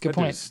Absolutely. dude, Good that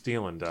point. dude's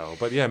stealing dough.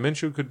 But yeah,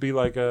 Minshew could be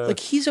like a.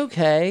 Like he's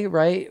okay,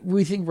 right?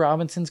 We think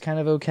Robinson's kind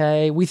of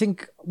okay. We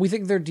think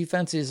their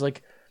defense is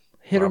like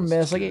hit or miss.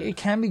 Robinson's Like good. it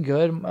can be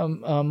good.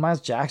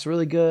 Miles Jack's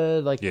really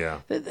good. Like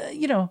Yeah.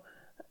 you know,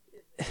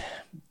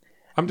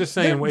 I'm just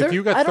saying, they're- if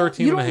you got I don't-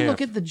 13 you and a don't half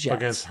look at the Jets.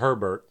 against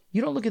Herbert,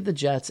 you don't look at the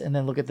Jets and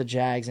then look at the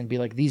Jags and be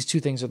like, these two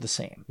things are the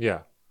same.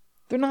 yeah.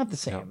 They're not the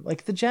same. No.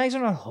 Like the Jags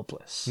are not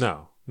hopeless.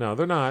 No,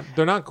 they're not.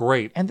 They're not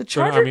great. And the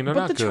They're not- Chargers, they're but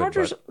not the good,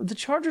 Chargers, but- the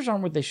Chargers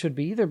aren't what they should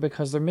be either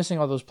because they're missing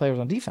all those players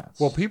on defense.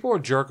 Well, people are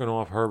jerking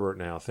off Herbert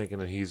now, thinking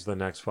that he's the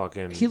next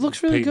fucking. he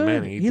looks really Peyton good.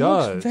 Manning. He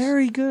does. looks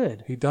very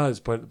good. He does,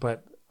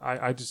 but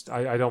I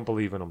don't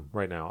believe in him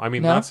right now. I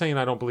mean, No? not saying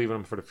I don't believe in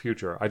him for the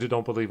future. I just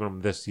don't believe in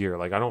him this year.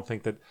 Like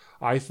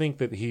I think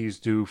that he's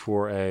due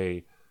for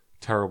a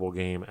terrible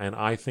game, and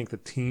I think the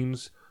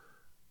teams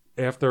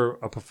after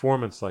a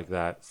performance like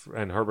that,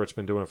 and Herbert's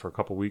been doing it for a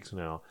couple weeks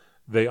now,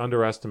 they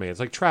underestimate.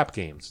 It's like trap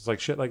games. It's like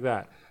shit like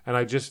that. And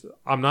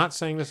I'm not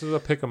saying this is a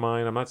pick of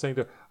mine. I'm not saying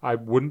I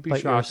wouldn't be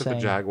But you're shocked if the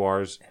saying-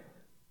 Jaguars,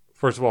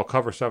 first of all,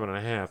 cover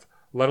 7.5.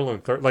 Let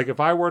alone like if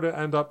I were to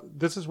end up,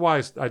 this is why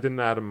I didn't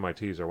add him in my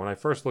teaser. When I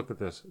first looked at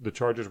this, the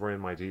Chargers were in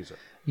my teaser,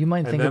 You might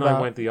and think then about.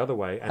 I went the other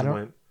way and don't-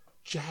 went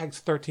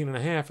Jags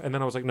 13.5, and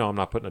then I was like, no, I'm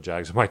not putting a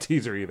Jags in my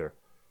teaser either.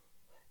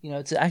 You know,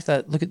 it's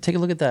actually take a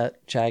look at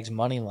that Jags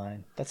money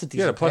line. That's a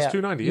decent. Yeah, plus payout.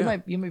 290, You yeah.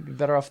 might be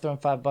better off throwing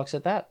 $5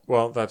 at that.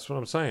 Well, that's what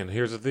I'm saying.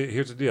 Here's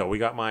the deal. We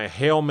got my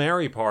Hail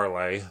Mary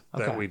parlay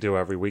that Okay. we do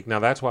every week. Now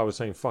that's why I was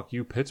saying fuck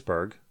you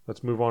Pittsburgh.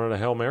 Let's move on to the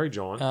Hail Mary,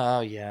 John.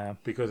 Oh yeah.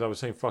 Because I was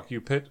saying fuck you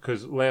Pitt,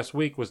 because last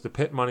week was the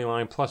Pitt money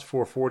line plus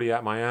 440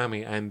 at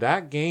Miami, and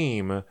that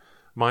game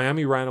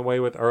Miami ran away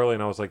with early,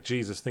 and I was like,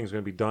 geez, this thing's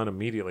going to be done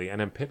immediately,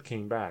 and then Pitt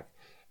came back,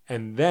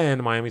 and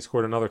then Miami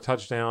scored another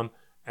touchdown,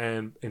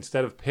 and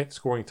instead of Pitt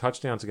scoring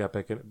touchdowns to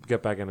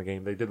get back in the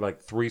game, they did like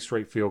 3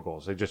 straight field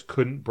goals. They just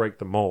couldn't break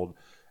the mold,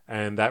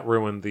 and that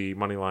ruined the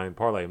money line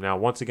parlay. Now,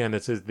 once again,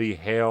 this is the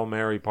Hail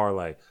Mary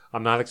parlay.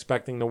 I'm not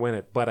expecting to win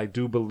it, but I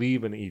do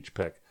believe in each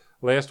pick.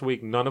 Last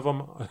week, none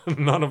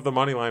of the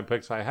money line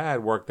picks I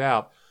had worked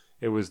out.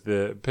 It was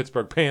the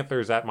Pittsburgh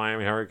Panthers at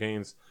Miami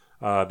Hurricanes,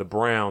 the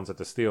Browns at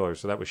the Steelers,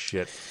 so that was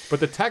shit. But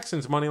the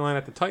Texans money line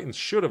at the Titans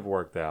should have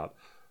worked out.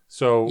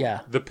 So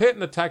Yeah. the Pitt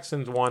and the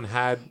Texans one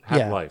had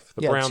Yeah. life.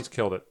 The Yeah, Browns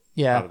killed it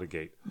Yeah. out of the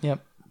gate.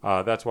 Yep.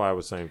 That's why I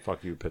was saying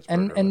fuck you Pittsburgh.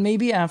 And earlier.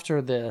 maybe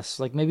after this,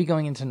 like maybe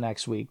going into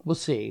next week, we'll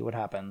see what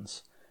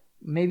happens.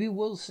 Maybe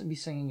we'll be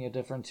singing a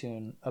different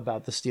tune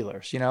about the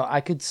Steelers. You know,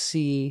 I could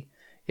see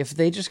if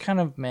they just kind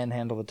of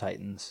manhandle the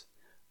Titans.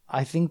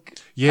 I think,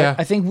 Yeah.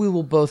 I think we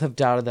will both have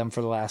doubted them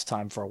for the last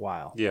time for a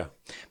while yeah.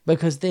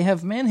 because they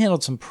have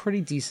manhandled some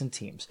pretty decent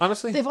teams.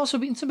 Honestly, They've also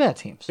beaten some bad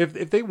teams.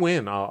 if they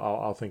win,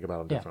 I'll think about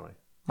them Yeah. differently.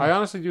 I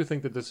honestly do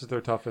think that this is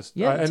their toughest.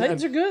 Yeah, the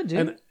Titans are good, dude.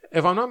 And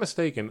if I'm not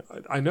mistaken,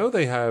 I know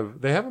they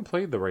haven't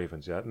played the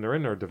Ravens yet, and they're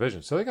in their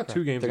division, so they got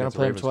 2 games. They're going against to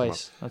play the them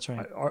Ravens twice. That's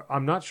right. coming up.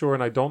 I'm not sure,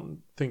 and I don't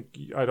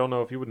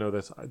know if you would know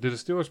this. Do the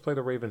Steelers play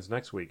the Ravens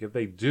next week? If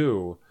they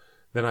do,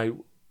 then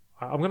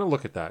I'm going to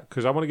look at that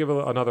because I want to give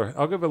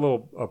I'll give a little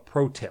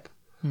pro tip.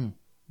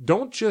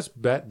 don't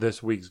just bet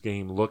this week's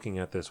game looking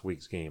at this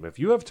week's game. If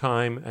you have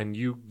time and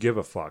you give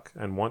a fuck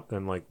and want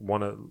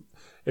to,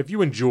 if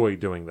you enjoy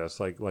doing this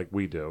like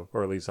we do,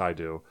 or at least I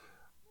do,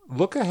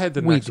 look ahead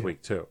to next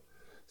week too.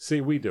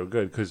 See, we do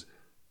good because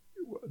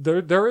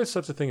there is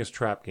such a thing as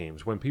trap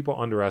games when people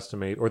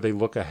underestimate or they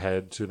look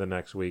ahead to the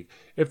next week.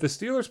 If the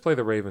Steelers play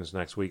the Ravens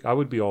next week, I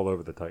would be all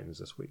over the Titans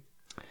this week.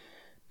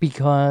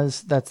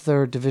 Because that's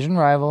their division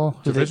rival,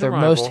 their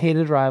most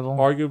hated rival.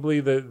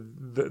 Arguably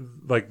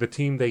the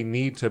team they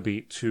need to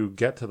beat to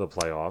get to the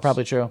playoffs.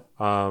 Probably true.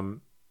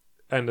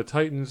 And the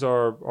Titans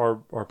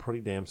are pretty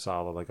damn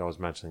solid, like I was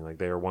mentioning. Like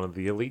they are one of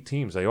the elite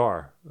teams. They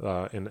are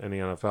in the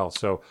NFL.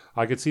 So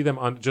I could see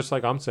them just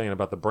like I'm saying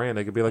about the brand.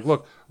 They could be like,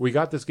 look, we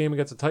got this game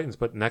against the Titans,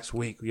 but next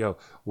week,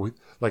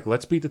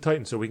 let's beat the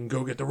Titans so we can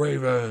go get the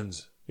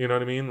Ravens. You know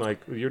what I mean? Like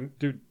you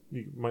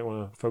might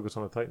want to focus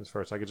on the Titans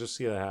first. I could just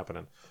see that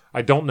happening.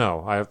 I don't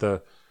know. I have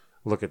to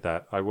look at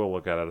that. I will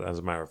look at it, as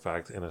a matter of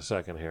fact, in a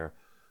second here.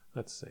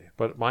 Let's see.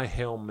 But my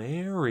Hail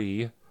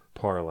Mary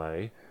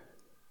parlay,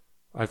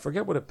 I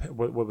forget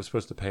what was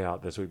supposed to pay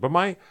out this week. But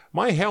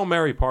my Hail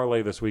Mary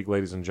parlay this week,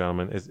 ladies and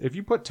gentlemen, is if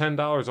you put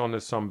 $10 on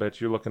this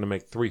sumbitch, you're looking to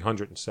make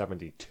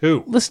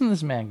 $372. Listen to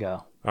this man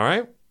go. All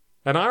right?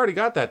 And I already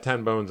got that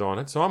 10 bones on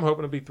it, so I'm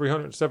hoping to be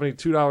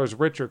 $372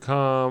 richer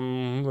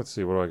come, let's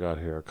see, what do I got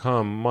here?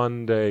 Come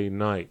Monday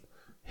night.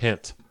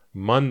 Hint,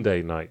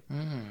 Monday night.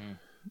 I'm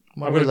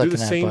going to do the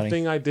same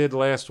thing I did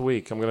last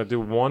week. I'm going to do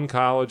 1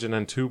 college and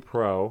then 2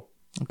 pro.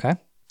 Okay.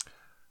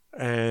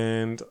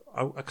 And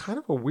a kind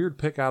of a weird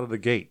pick out of the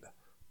gate.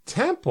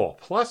 Temple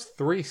plus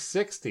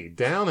 360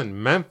 down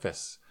in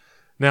Memphis.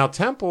 Now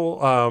Temple,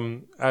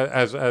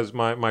 as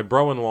my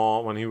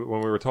bro-in-law when we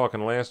were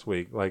talking last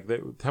week,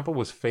 Temple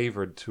was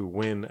favored to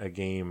win a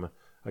game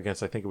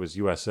against, I think it was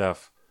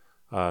USF,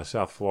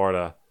 South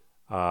Florida,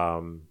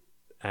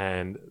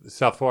 and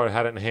South Florida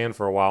had it in hand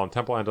for a while, and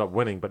Temple ended up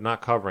winning but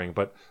not covering.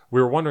 But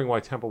we were wondering why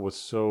Temple was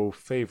so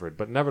favored.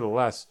 But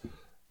nevertheless,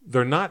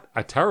 they're not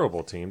a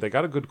terrible team. They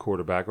got a good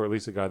quarterback, or at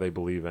least a guy they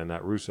believe in,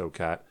 that Russo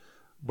cat.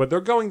 But they're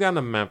going down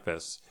to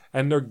Memphis,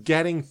 and they're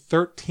getting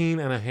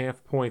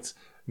 13.5 points.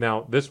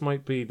 Now, this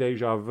might be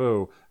deja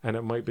vu, and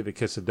it might be the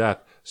kiss of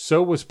death.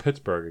 So was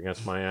Pittsburgh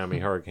against Miami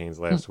Hurricanes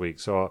last week.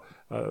 So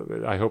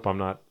I hope I'm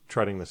not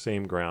treading the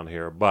same ground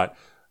here. But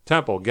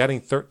Temple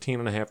getting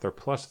 13.5. They're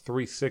plus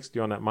 360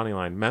 on that money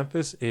line.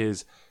 Memphis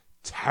is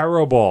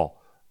terrible.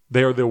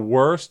 They're the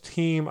worst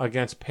team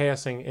against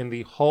passing in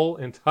the whole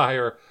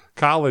entire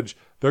college.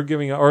 They're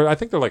giving, or I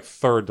think they're like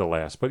third to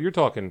last, but you're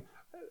talking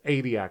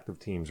 80 active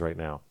teams right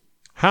now.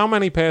 How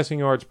many passing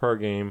yards per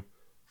game?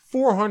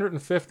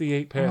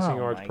 458 passing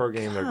yards per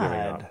game they're giving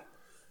up.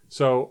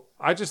 So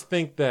I just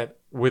think that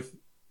with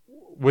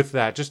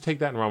that, just take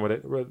that and run with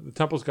it. The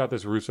Temple's got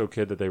this Russo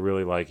kid that they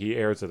really like. He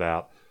airs it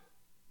out.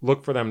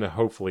 Look for them to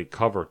hopefully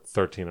cover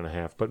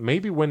 13.5, but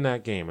maybe win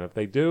that game. And if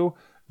they do,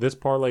 this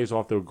parlay is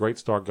off to a great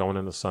start going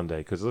into Sunday,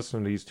 because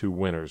listen to these 2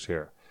 winners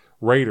here.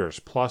 Raiders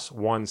plus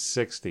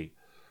 160.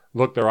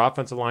 Look, their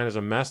offensive line is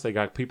a mess. They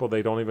got people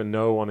they don't even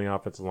know on the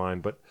offensive line,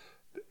 but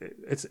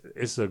it's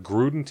a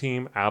Gruden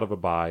team out of a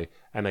bye,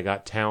 and they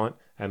got talent.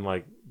 And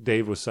like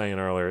Dave was saying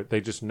earlier,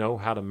 they just know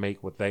how to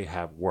make what they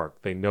have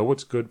work. They know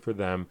what's good for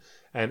them.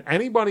 And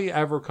anybody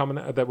ever coming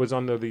that was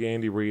under the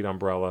Andy Reid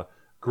umbrella,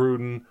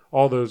 Gruden,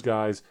 all those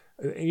guys,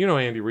 you know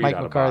Andy Reid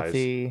out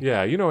McCarthy. of buys.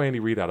 Yeah, you know Andy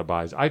Reid out of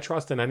buys. I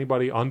trust in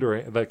anybody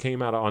that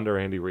came out of under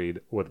Andy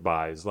Reid with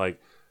buys.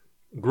 Like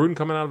Gruden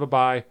coming out of a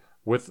bye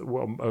with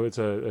it's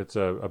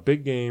a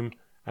big game.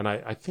 And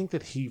I think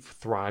that he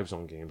thrives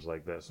on games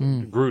like this.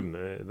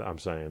 Gruden, I'm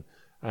saying.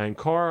 And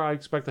Carr, I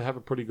expect to have a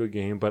pretty good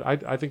game, but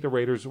I think the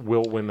Raiders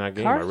will win that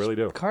game. I really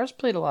do. Carr's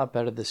played a lot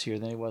better this year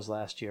than he was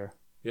last year.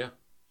 Yeah.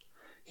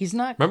 He's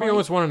not Remember he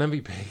almost won an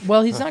MVP?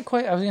 Well, he's not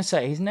quite. I was going to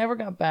say, he's never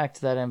got back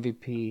to that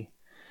MVP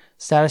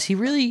status.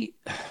 He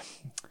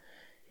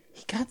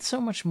got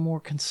so much more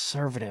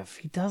conservative.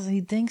 He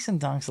dinks and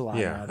dunks a lot.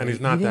 Yeah, and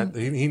he's not that.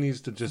 He needs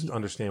to just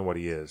understand what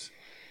he is.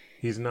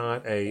 He's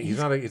not a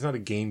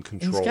game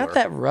controller. He's got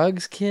that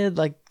Ruggs kid.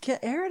 Like,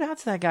 air it out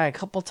to that guy a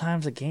couple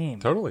times a game.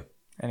 Totally.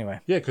 Anyway.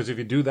 Yeah, because if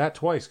you do that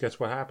twice, guess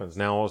what happens?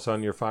 Now all of a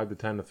sudden your 5 to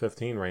 10 to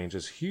 15 range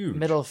is huge.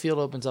 Middle of the field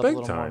opens up a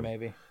little more,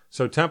 maybe.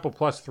 So Temple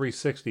plus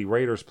 360,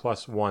 Raiders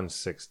plus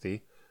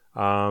 160.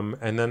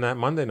 And then that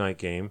Monday night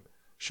game,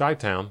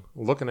 Chi-Town,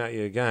 looking at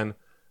you again,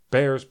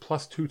 Bears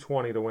plus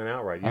 220 to win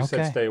outright. You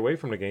said stay away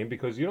from the game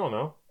because you don't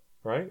know.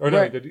 Right? Or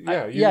right.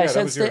 No, I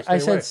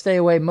said stay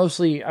away.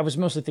 Mostly, I was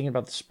mostly thinking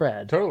about the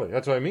spread. Totally,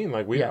 that's what I mean.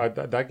 Like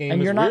that game.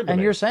 And you're not, and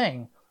you're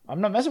saying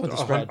I'm not messing with the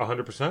spread.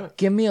 100%.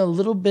 Give me a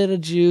little bit of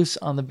juice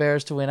on the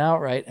Bears to win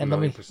outright, and let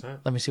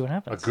me see what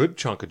happens. A good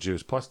chunk of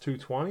juice, plus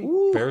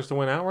 220. Bears to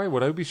win outright.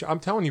 Would I be? I'm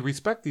telling you,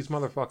 respect these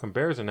motherfucking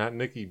Bears and that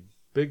Nicky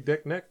Big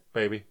Dick Nick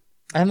baby.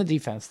 And the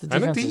defense. The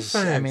defense.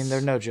 I mean,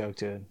 they're no joke,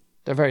 dude.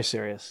 They're very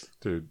serious,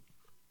 dude.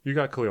 You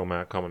got Khalil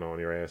Mack coming on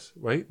your ass.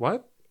 Wait,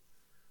 what?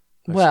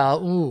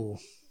 Well, ooh.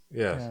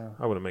 Yeah,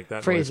 I wouldn't make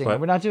that phrasing. noise, but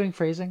We're not doing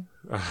phrasing.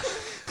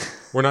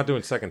 We're not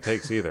doing second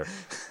takes either.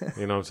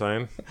 You know what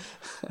I'm saying?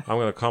 I'm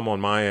going to come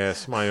on my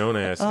own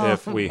ass,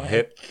 if we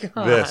hit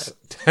this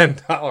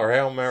 $10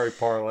 Hail Mary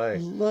parlay.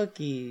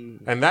 Looky.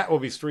 And that will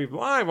be streamed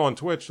live on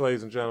Twitch,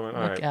 ladies and gentlemen.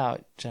 All Look right.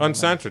 out, gentlemen.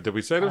 Uncensored. Did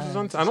we say this was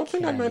uncensored? I don't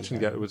think I can't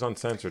mentioned even. yet it was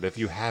uncensored, if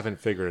you haven't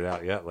figured it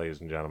out yet,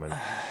 ladies and gentlemen.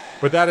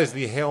 But that is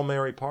the Hail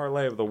Mary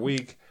parlay of the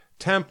week.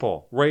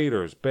 Temple,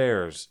 Raiders,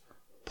 Bears,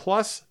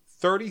 plus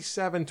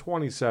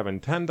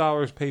 37.27.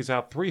 $10 pays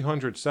out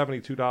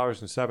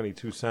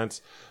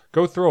 $372.72.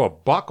 Go throw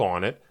 $1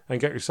 on it and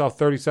get yourself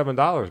 $37,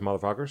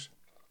 motherfuckers.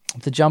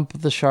 The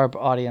Jump the Sharp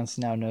audience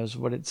now knows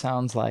what it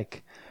sounds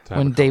like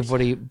when Dave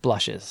Woody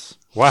blushes.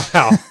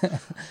 Wow.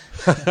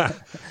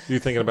 You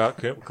thinking about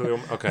Khalil?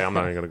 Okay, I'm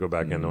not even going to go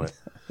back into it.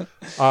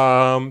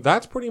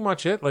 That's pretty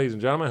much it, ladies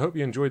and gentlemen. I hope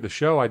you enjoyed the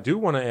show. I do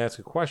want to ask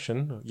a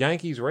question.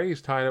 Yankees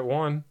Rays tied at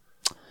 1.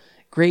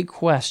 Great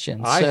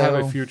question. I have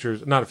a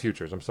futures, not a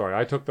futures. I'm sorry.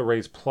 I took the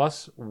Rays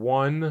plus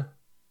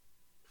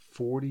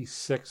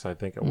 146, I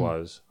think it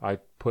was. I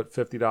put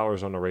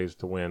 $50 on the Rays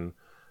to win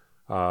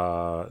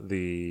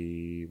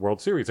the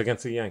World Series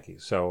against the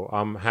Yankees. So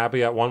I'm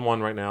happy at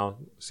 1-1 right now.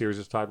 Series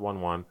is tied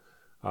 1-1.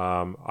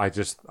 I'm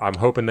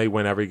hoping they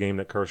win every game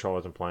that Kershaw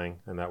isn't playing,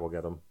 and that will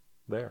get them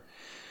there.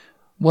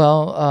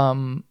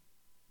 Well,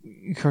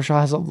 Kershaw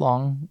has a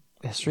long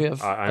history of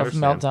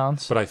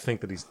meltdowns, but I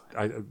think that he's.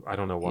 I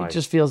don't know why. He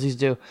just feels he's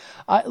due.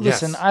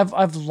 Listen, Yes.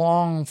 I've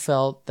long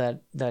felt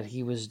that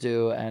he was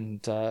due, and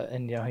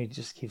he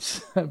just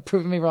keeps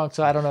proving me wrong.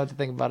 So I don't know what to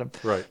think about him.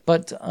 Right.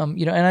 But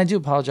and I do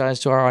apologize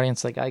to our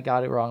audience. Like I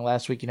got it wrong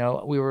last week.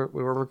 We were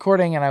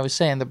recording, and I was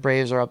saying the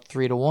Braves are up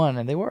 3-1,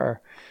 and they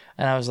were,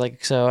 and I was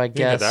like, so I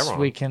guess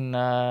we can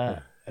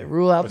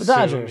rule out the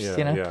Dodgers.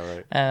 Yeah,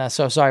 right. And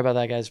so sorry about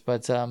that, guys.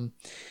 But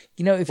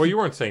if you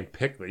weren't saying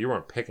you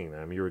weren't picking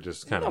them. You were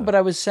just kind of. No, but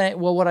I was saying,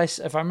 well,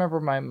 if I remember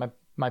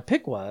my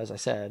pick was, I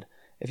said,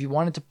 if you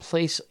wanted to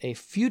place a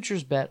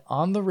futures bet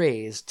on the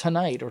Rays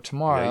tonight or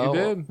tomorrow, you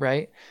did.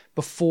 Right,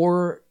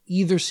 before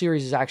either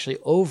series is actually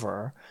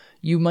over,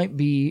 you might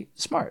be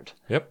smart.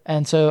 Yep.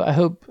 And so I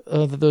hope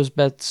that those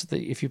bets,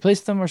 if you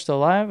place them, are still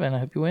alive, and I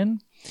hope you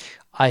win.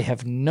 I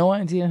have no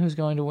idea who's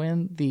going to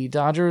win. The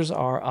Dodgers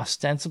are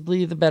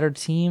ostensibly the better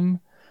team.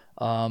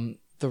 The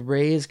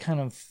Rays kind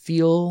of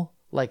feel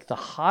like the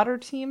hotter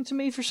team to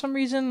me for some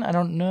reason. I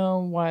don't know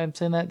why I'm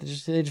saying that. They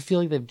just feel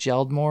like they've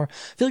gelled more.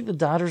 I feel like the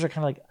Dodgers are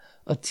kind of like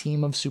a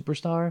team of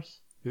superstars.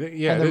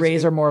 Yeah, and the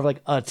Rays are more of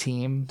like a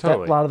team.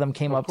 Totally. A lot of them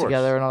came up course.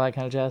 together and all that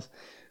kind of jazz.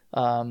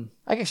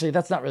 Actually,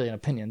 that's not really an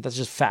opinion. That's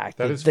just fact.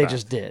 They fact.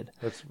 just did.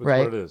 That's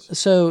right? what it is.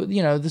 So,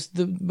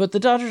 but the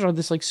Dodgers are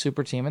this like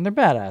super team, and they're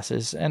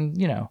badasses. And,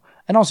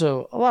 and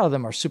also a lot of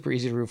them are super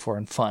easy to root for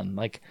and fun.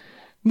 Like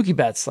Mookie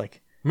Betts,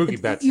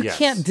 Mookie Betts, you yes.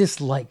 can't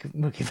dislike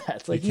Mookie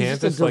Betts. Like, you he's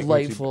can't just a dislike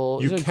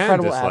delightful, You he's an can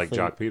incredible dislike athlete.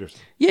 Jock Peterson.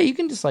 Yeah, you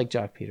can dislike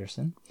Jock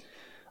Peterson.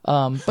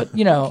 But Fuck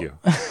you.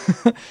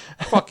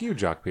 Fuck you,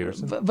 Jock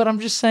Peterson. But I'm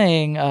just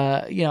saying,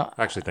 I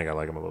actually think I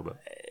like him a little bit.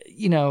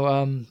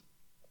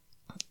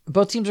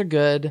 Both teams are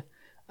good.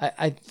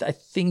 I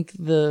think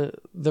the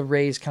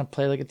Rays kind of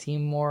play like a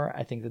team more.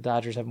 I think the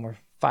Dodgers have more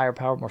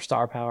firepower, more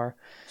star power.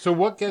 So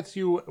what gets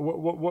you?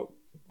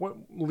 What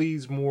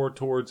leads more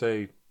towards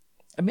a?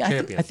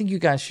 Champion? I think you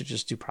guys should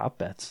just do prop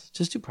bets.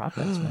 Just do prop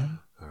bets, man.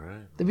 All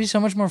right. That'd be so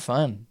much more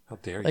fun. How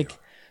dare Like, you?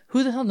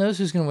 who the hell knows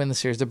who's going to win the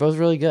series? They're both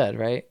really good,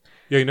 right?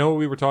 Yeah, you know what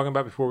we were talking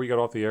about before we got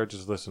off the air?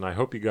 Just listen, I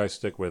hope you guys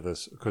stick with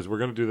us because we're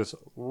going to do this.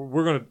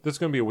 This is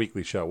going to be a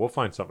weekly show. We'll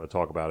find something to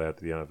talk about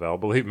after the NFL,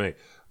 believe me.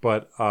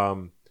 But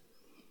you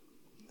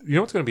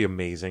know what's going to be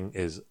amazing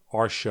is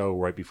our show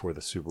right before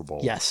the Super Bowl.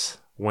 Yes.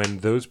 When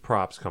those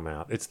props come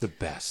out, it's the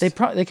best. They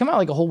come out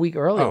like a whole week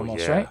early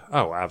almost, right?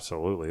 Oh,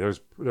 absolutely.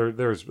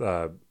 There's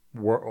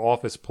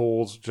office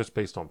polls just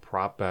based on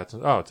prop bets.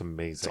 Oh, it's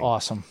amazing. It's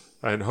awesome.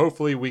 And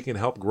hopefully we can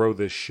help grow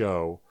this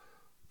show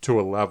to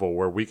a level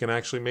where we can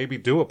actually maybe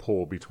do a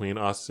poll between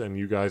us and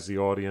you guys, the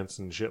audience,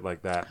 and shit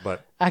like that.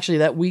 But actually,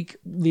 that week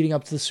leading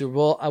up to the Super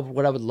Bowl,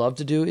 what I would love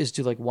to do is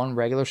do like one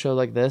regular show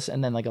like this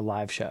and then like a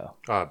live show.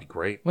 Oh, it'd be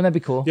great. Wouldn't that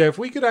be cool? Yeah, if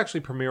we could actually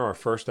premiere our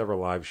first ever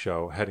live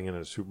show heading into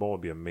the Super Bowl,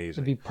 it'd be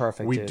amazing. It'd be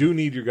perfect. We do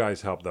need your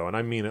guys' help though, and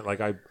I mean it.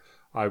 Like I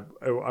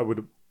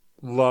would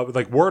love,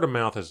 like, word of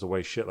mouth is the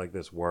way shit like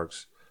this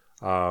works.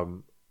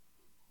 I'm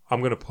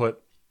gonna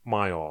put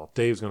my all.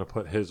 Dave's going to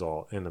put his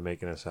all into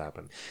making this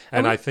happen.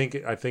 And I think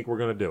we're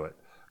going to do it.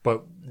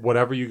 But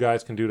whatever you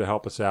guys can do to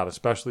help us out,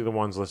 especially the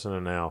ones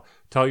listening now,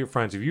 tell your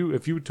friends.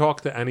 If you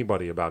talk to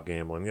anybody about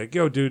gambling, like,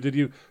 yo, dude, did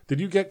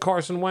you get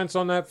Carson Wentz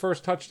on that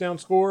first touchdown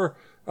score?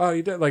 Oh,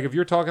 you did. Like, if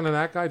you're talking to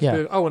that guy,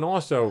 yeah. Oh, and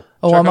also,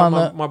 check out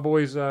on my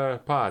boy's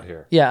pod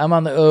here. Yeah, I'm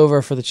on the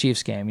over for the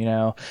Chiefs game.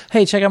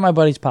 Hey, check out my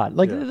buddy's pod.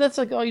 Like, that's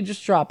like, oh, you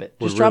just drop it.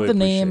 Just drop the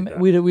name.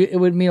 It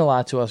would mean a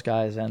lot to us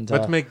guys. And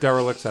let's make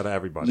derelicts out of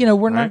everybody.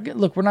 We're not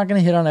going to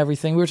hit on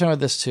everything. We were talking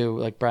about this too,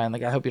 like Brian.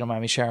 Like, I hope you don't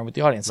mind me sharing with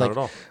the audience. Not at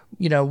all.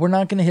 We're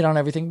not going to hit on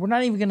everything. We're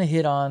not even going to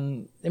hit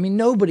on. I mean,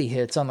 nobody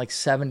hits on like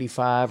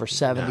 75 or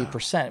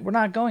 70%. We're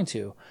not going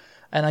to.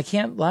 And I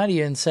can't lie to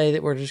you and say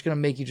that we're just going to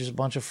make you just a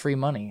bunch of free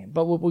money.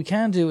 But what we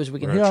can do is we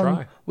can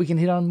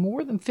hit on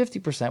more than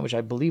 50%, which I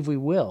believe we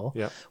will,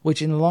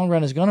 which in the long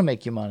run is going to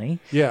make you money.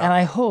 Yeah. And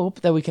I hope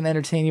that we can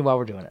entertain you while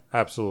we're doing it.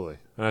 Absolutely.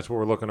 And that's what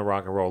we're looking to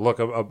rock and roll. Look,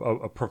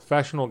 a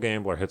professional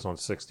gambler hits on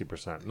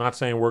 60%. Not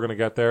saying we're going to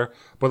get there,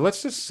 but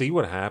let's just see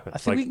what happens. I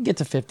think we can get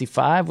to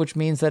 55, which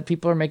means that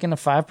people are making a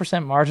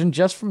 5% margin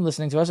just from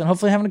listening to us and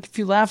hopefully having a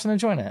few laughs and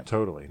enjoying it.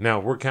 Totally. Now,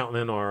 we're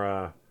counting in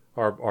our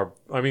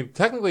I mean,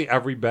 technically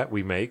every bet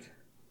we make,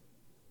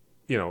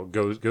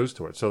 goes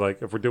to it. So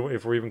like if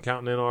we're even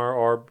counting in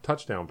our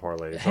touchdown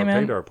parlays, our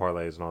paydirt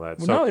parlays and all that.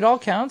 Well, so no, it all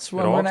counts.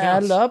 We're going to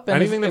add it up. And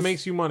anything that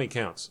makes you money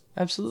counts.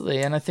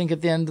 Absolutely. And I think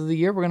at the end of the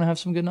year, we're going to have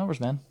some good numbers,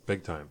 man.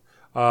 Big time.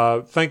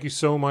 Thank you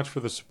so much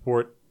for the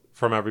support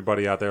from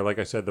everybody out there. Like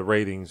I said, the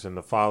ratings and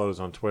the follows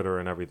on Twitter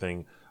and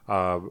everything.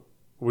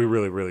 We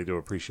really, really do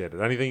appreciate it.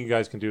 Anything you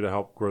guys can do to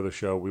help grow the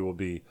show, we will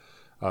be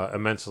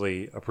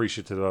immensely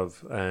appreciative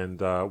of,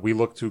 and we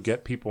look to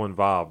get people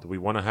involved. We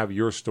want to have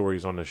your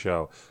stories on the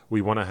show.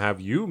 We want to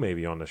have you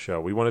maybe on the show.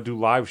 We want to do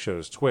live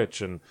shows, Twitch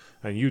and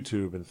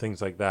YouTube and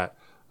things like that.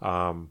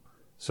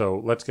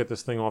 So let's get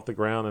this thing off the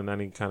ground, and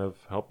any kind of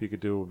help you could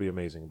do would be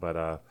amazing.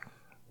 But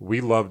we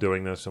love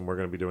doing this, and we're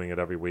going to be doing it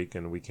every week,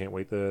 and we can't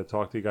wait to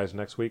talk to you guys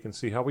next week and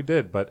see how we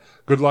did. But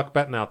good luck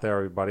betting out there,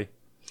 everybody.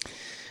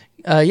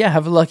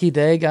 Have a lucky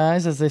day,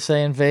 guys, as they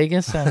say in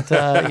Vegas. And,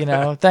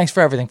 thanks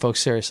for everything, folks.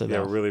 Seriously,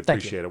 though. Yeah, really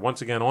appreciate it.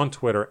 Once again, on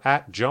Twitter,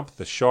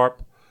 @JumpTheSharp,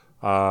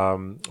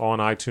 on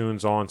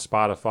iTunes, on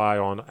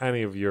Spotify, on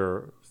any of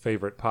your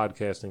favorite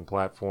podcasting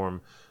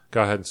platform.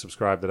 Go ahead and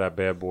subscribe to that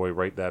bad boy,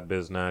 rate that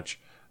biznatch,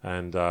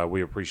 and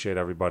we appreciate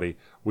everybody.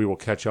 We will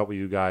catch up with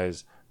you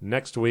guys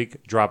next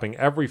week, dropping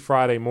every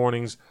Friday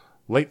mornings,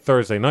 late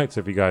Thursday nights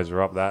if you guys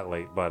are up that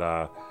late.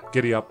 But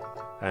giddy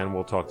up, and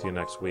we'll talk to you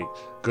next week.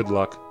 Good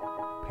luck.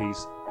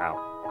 Peace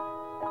out.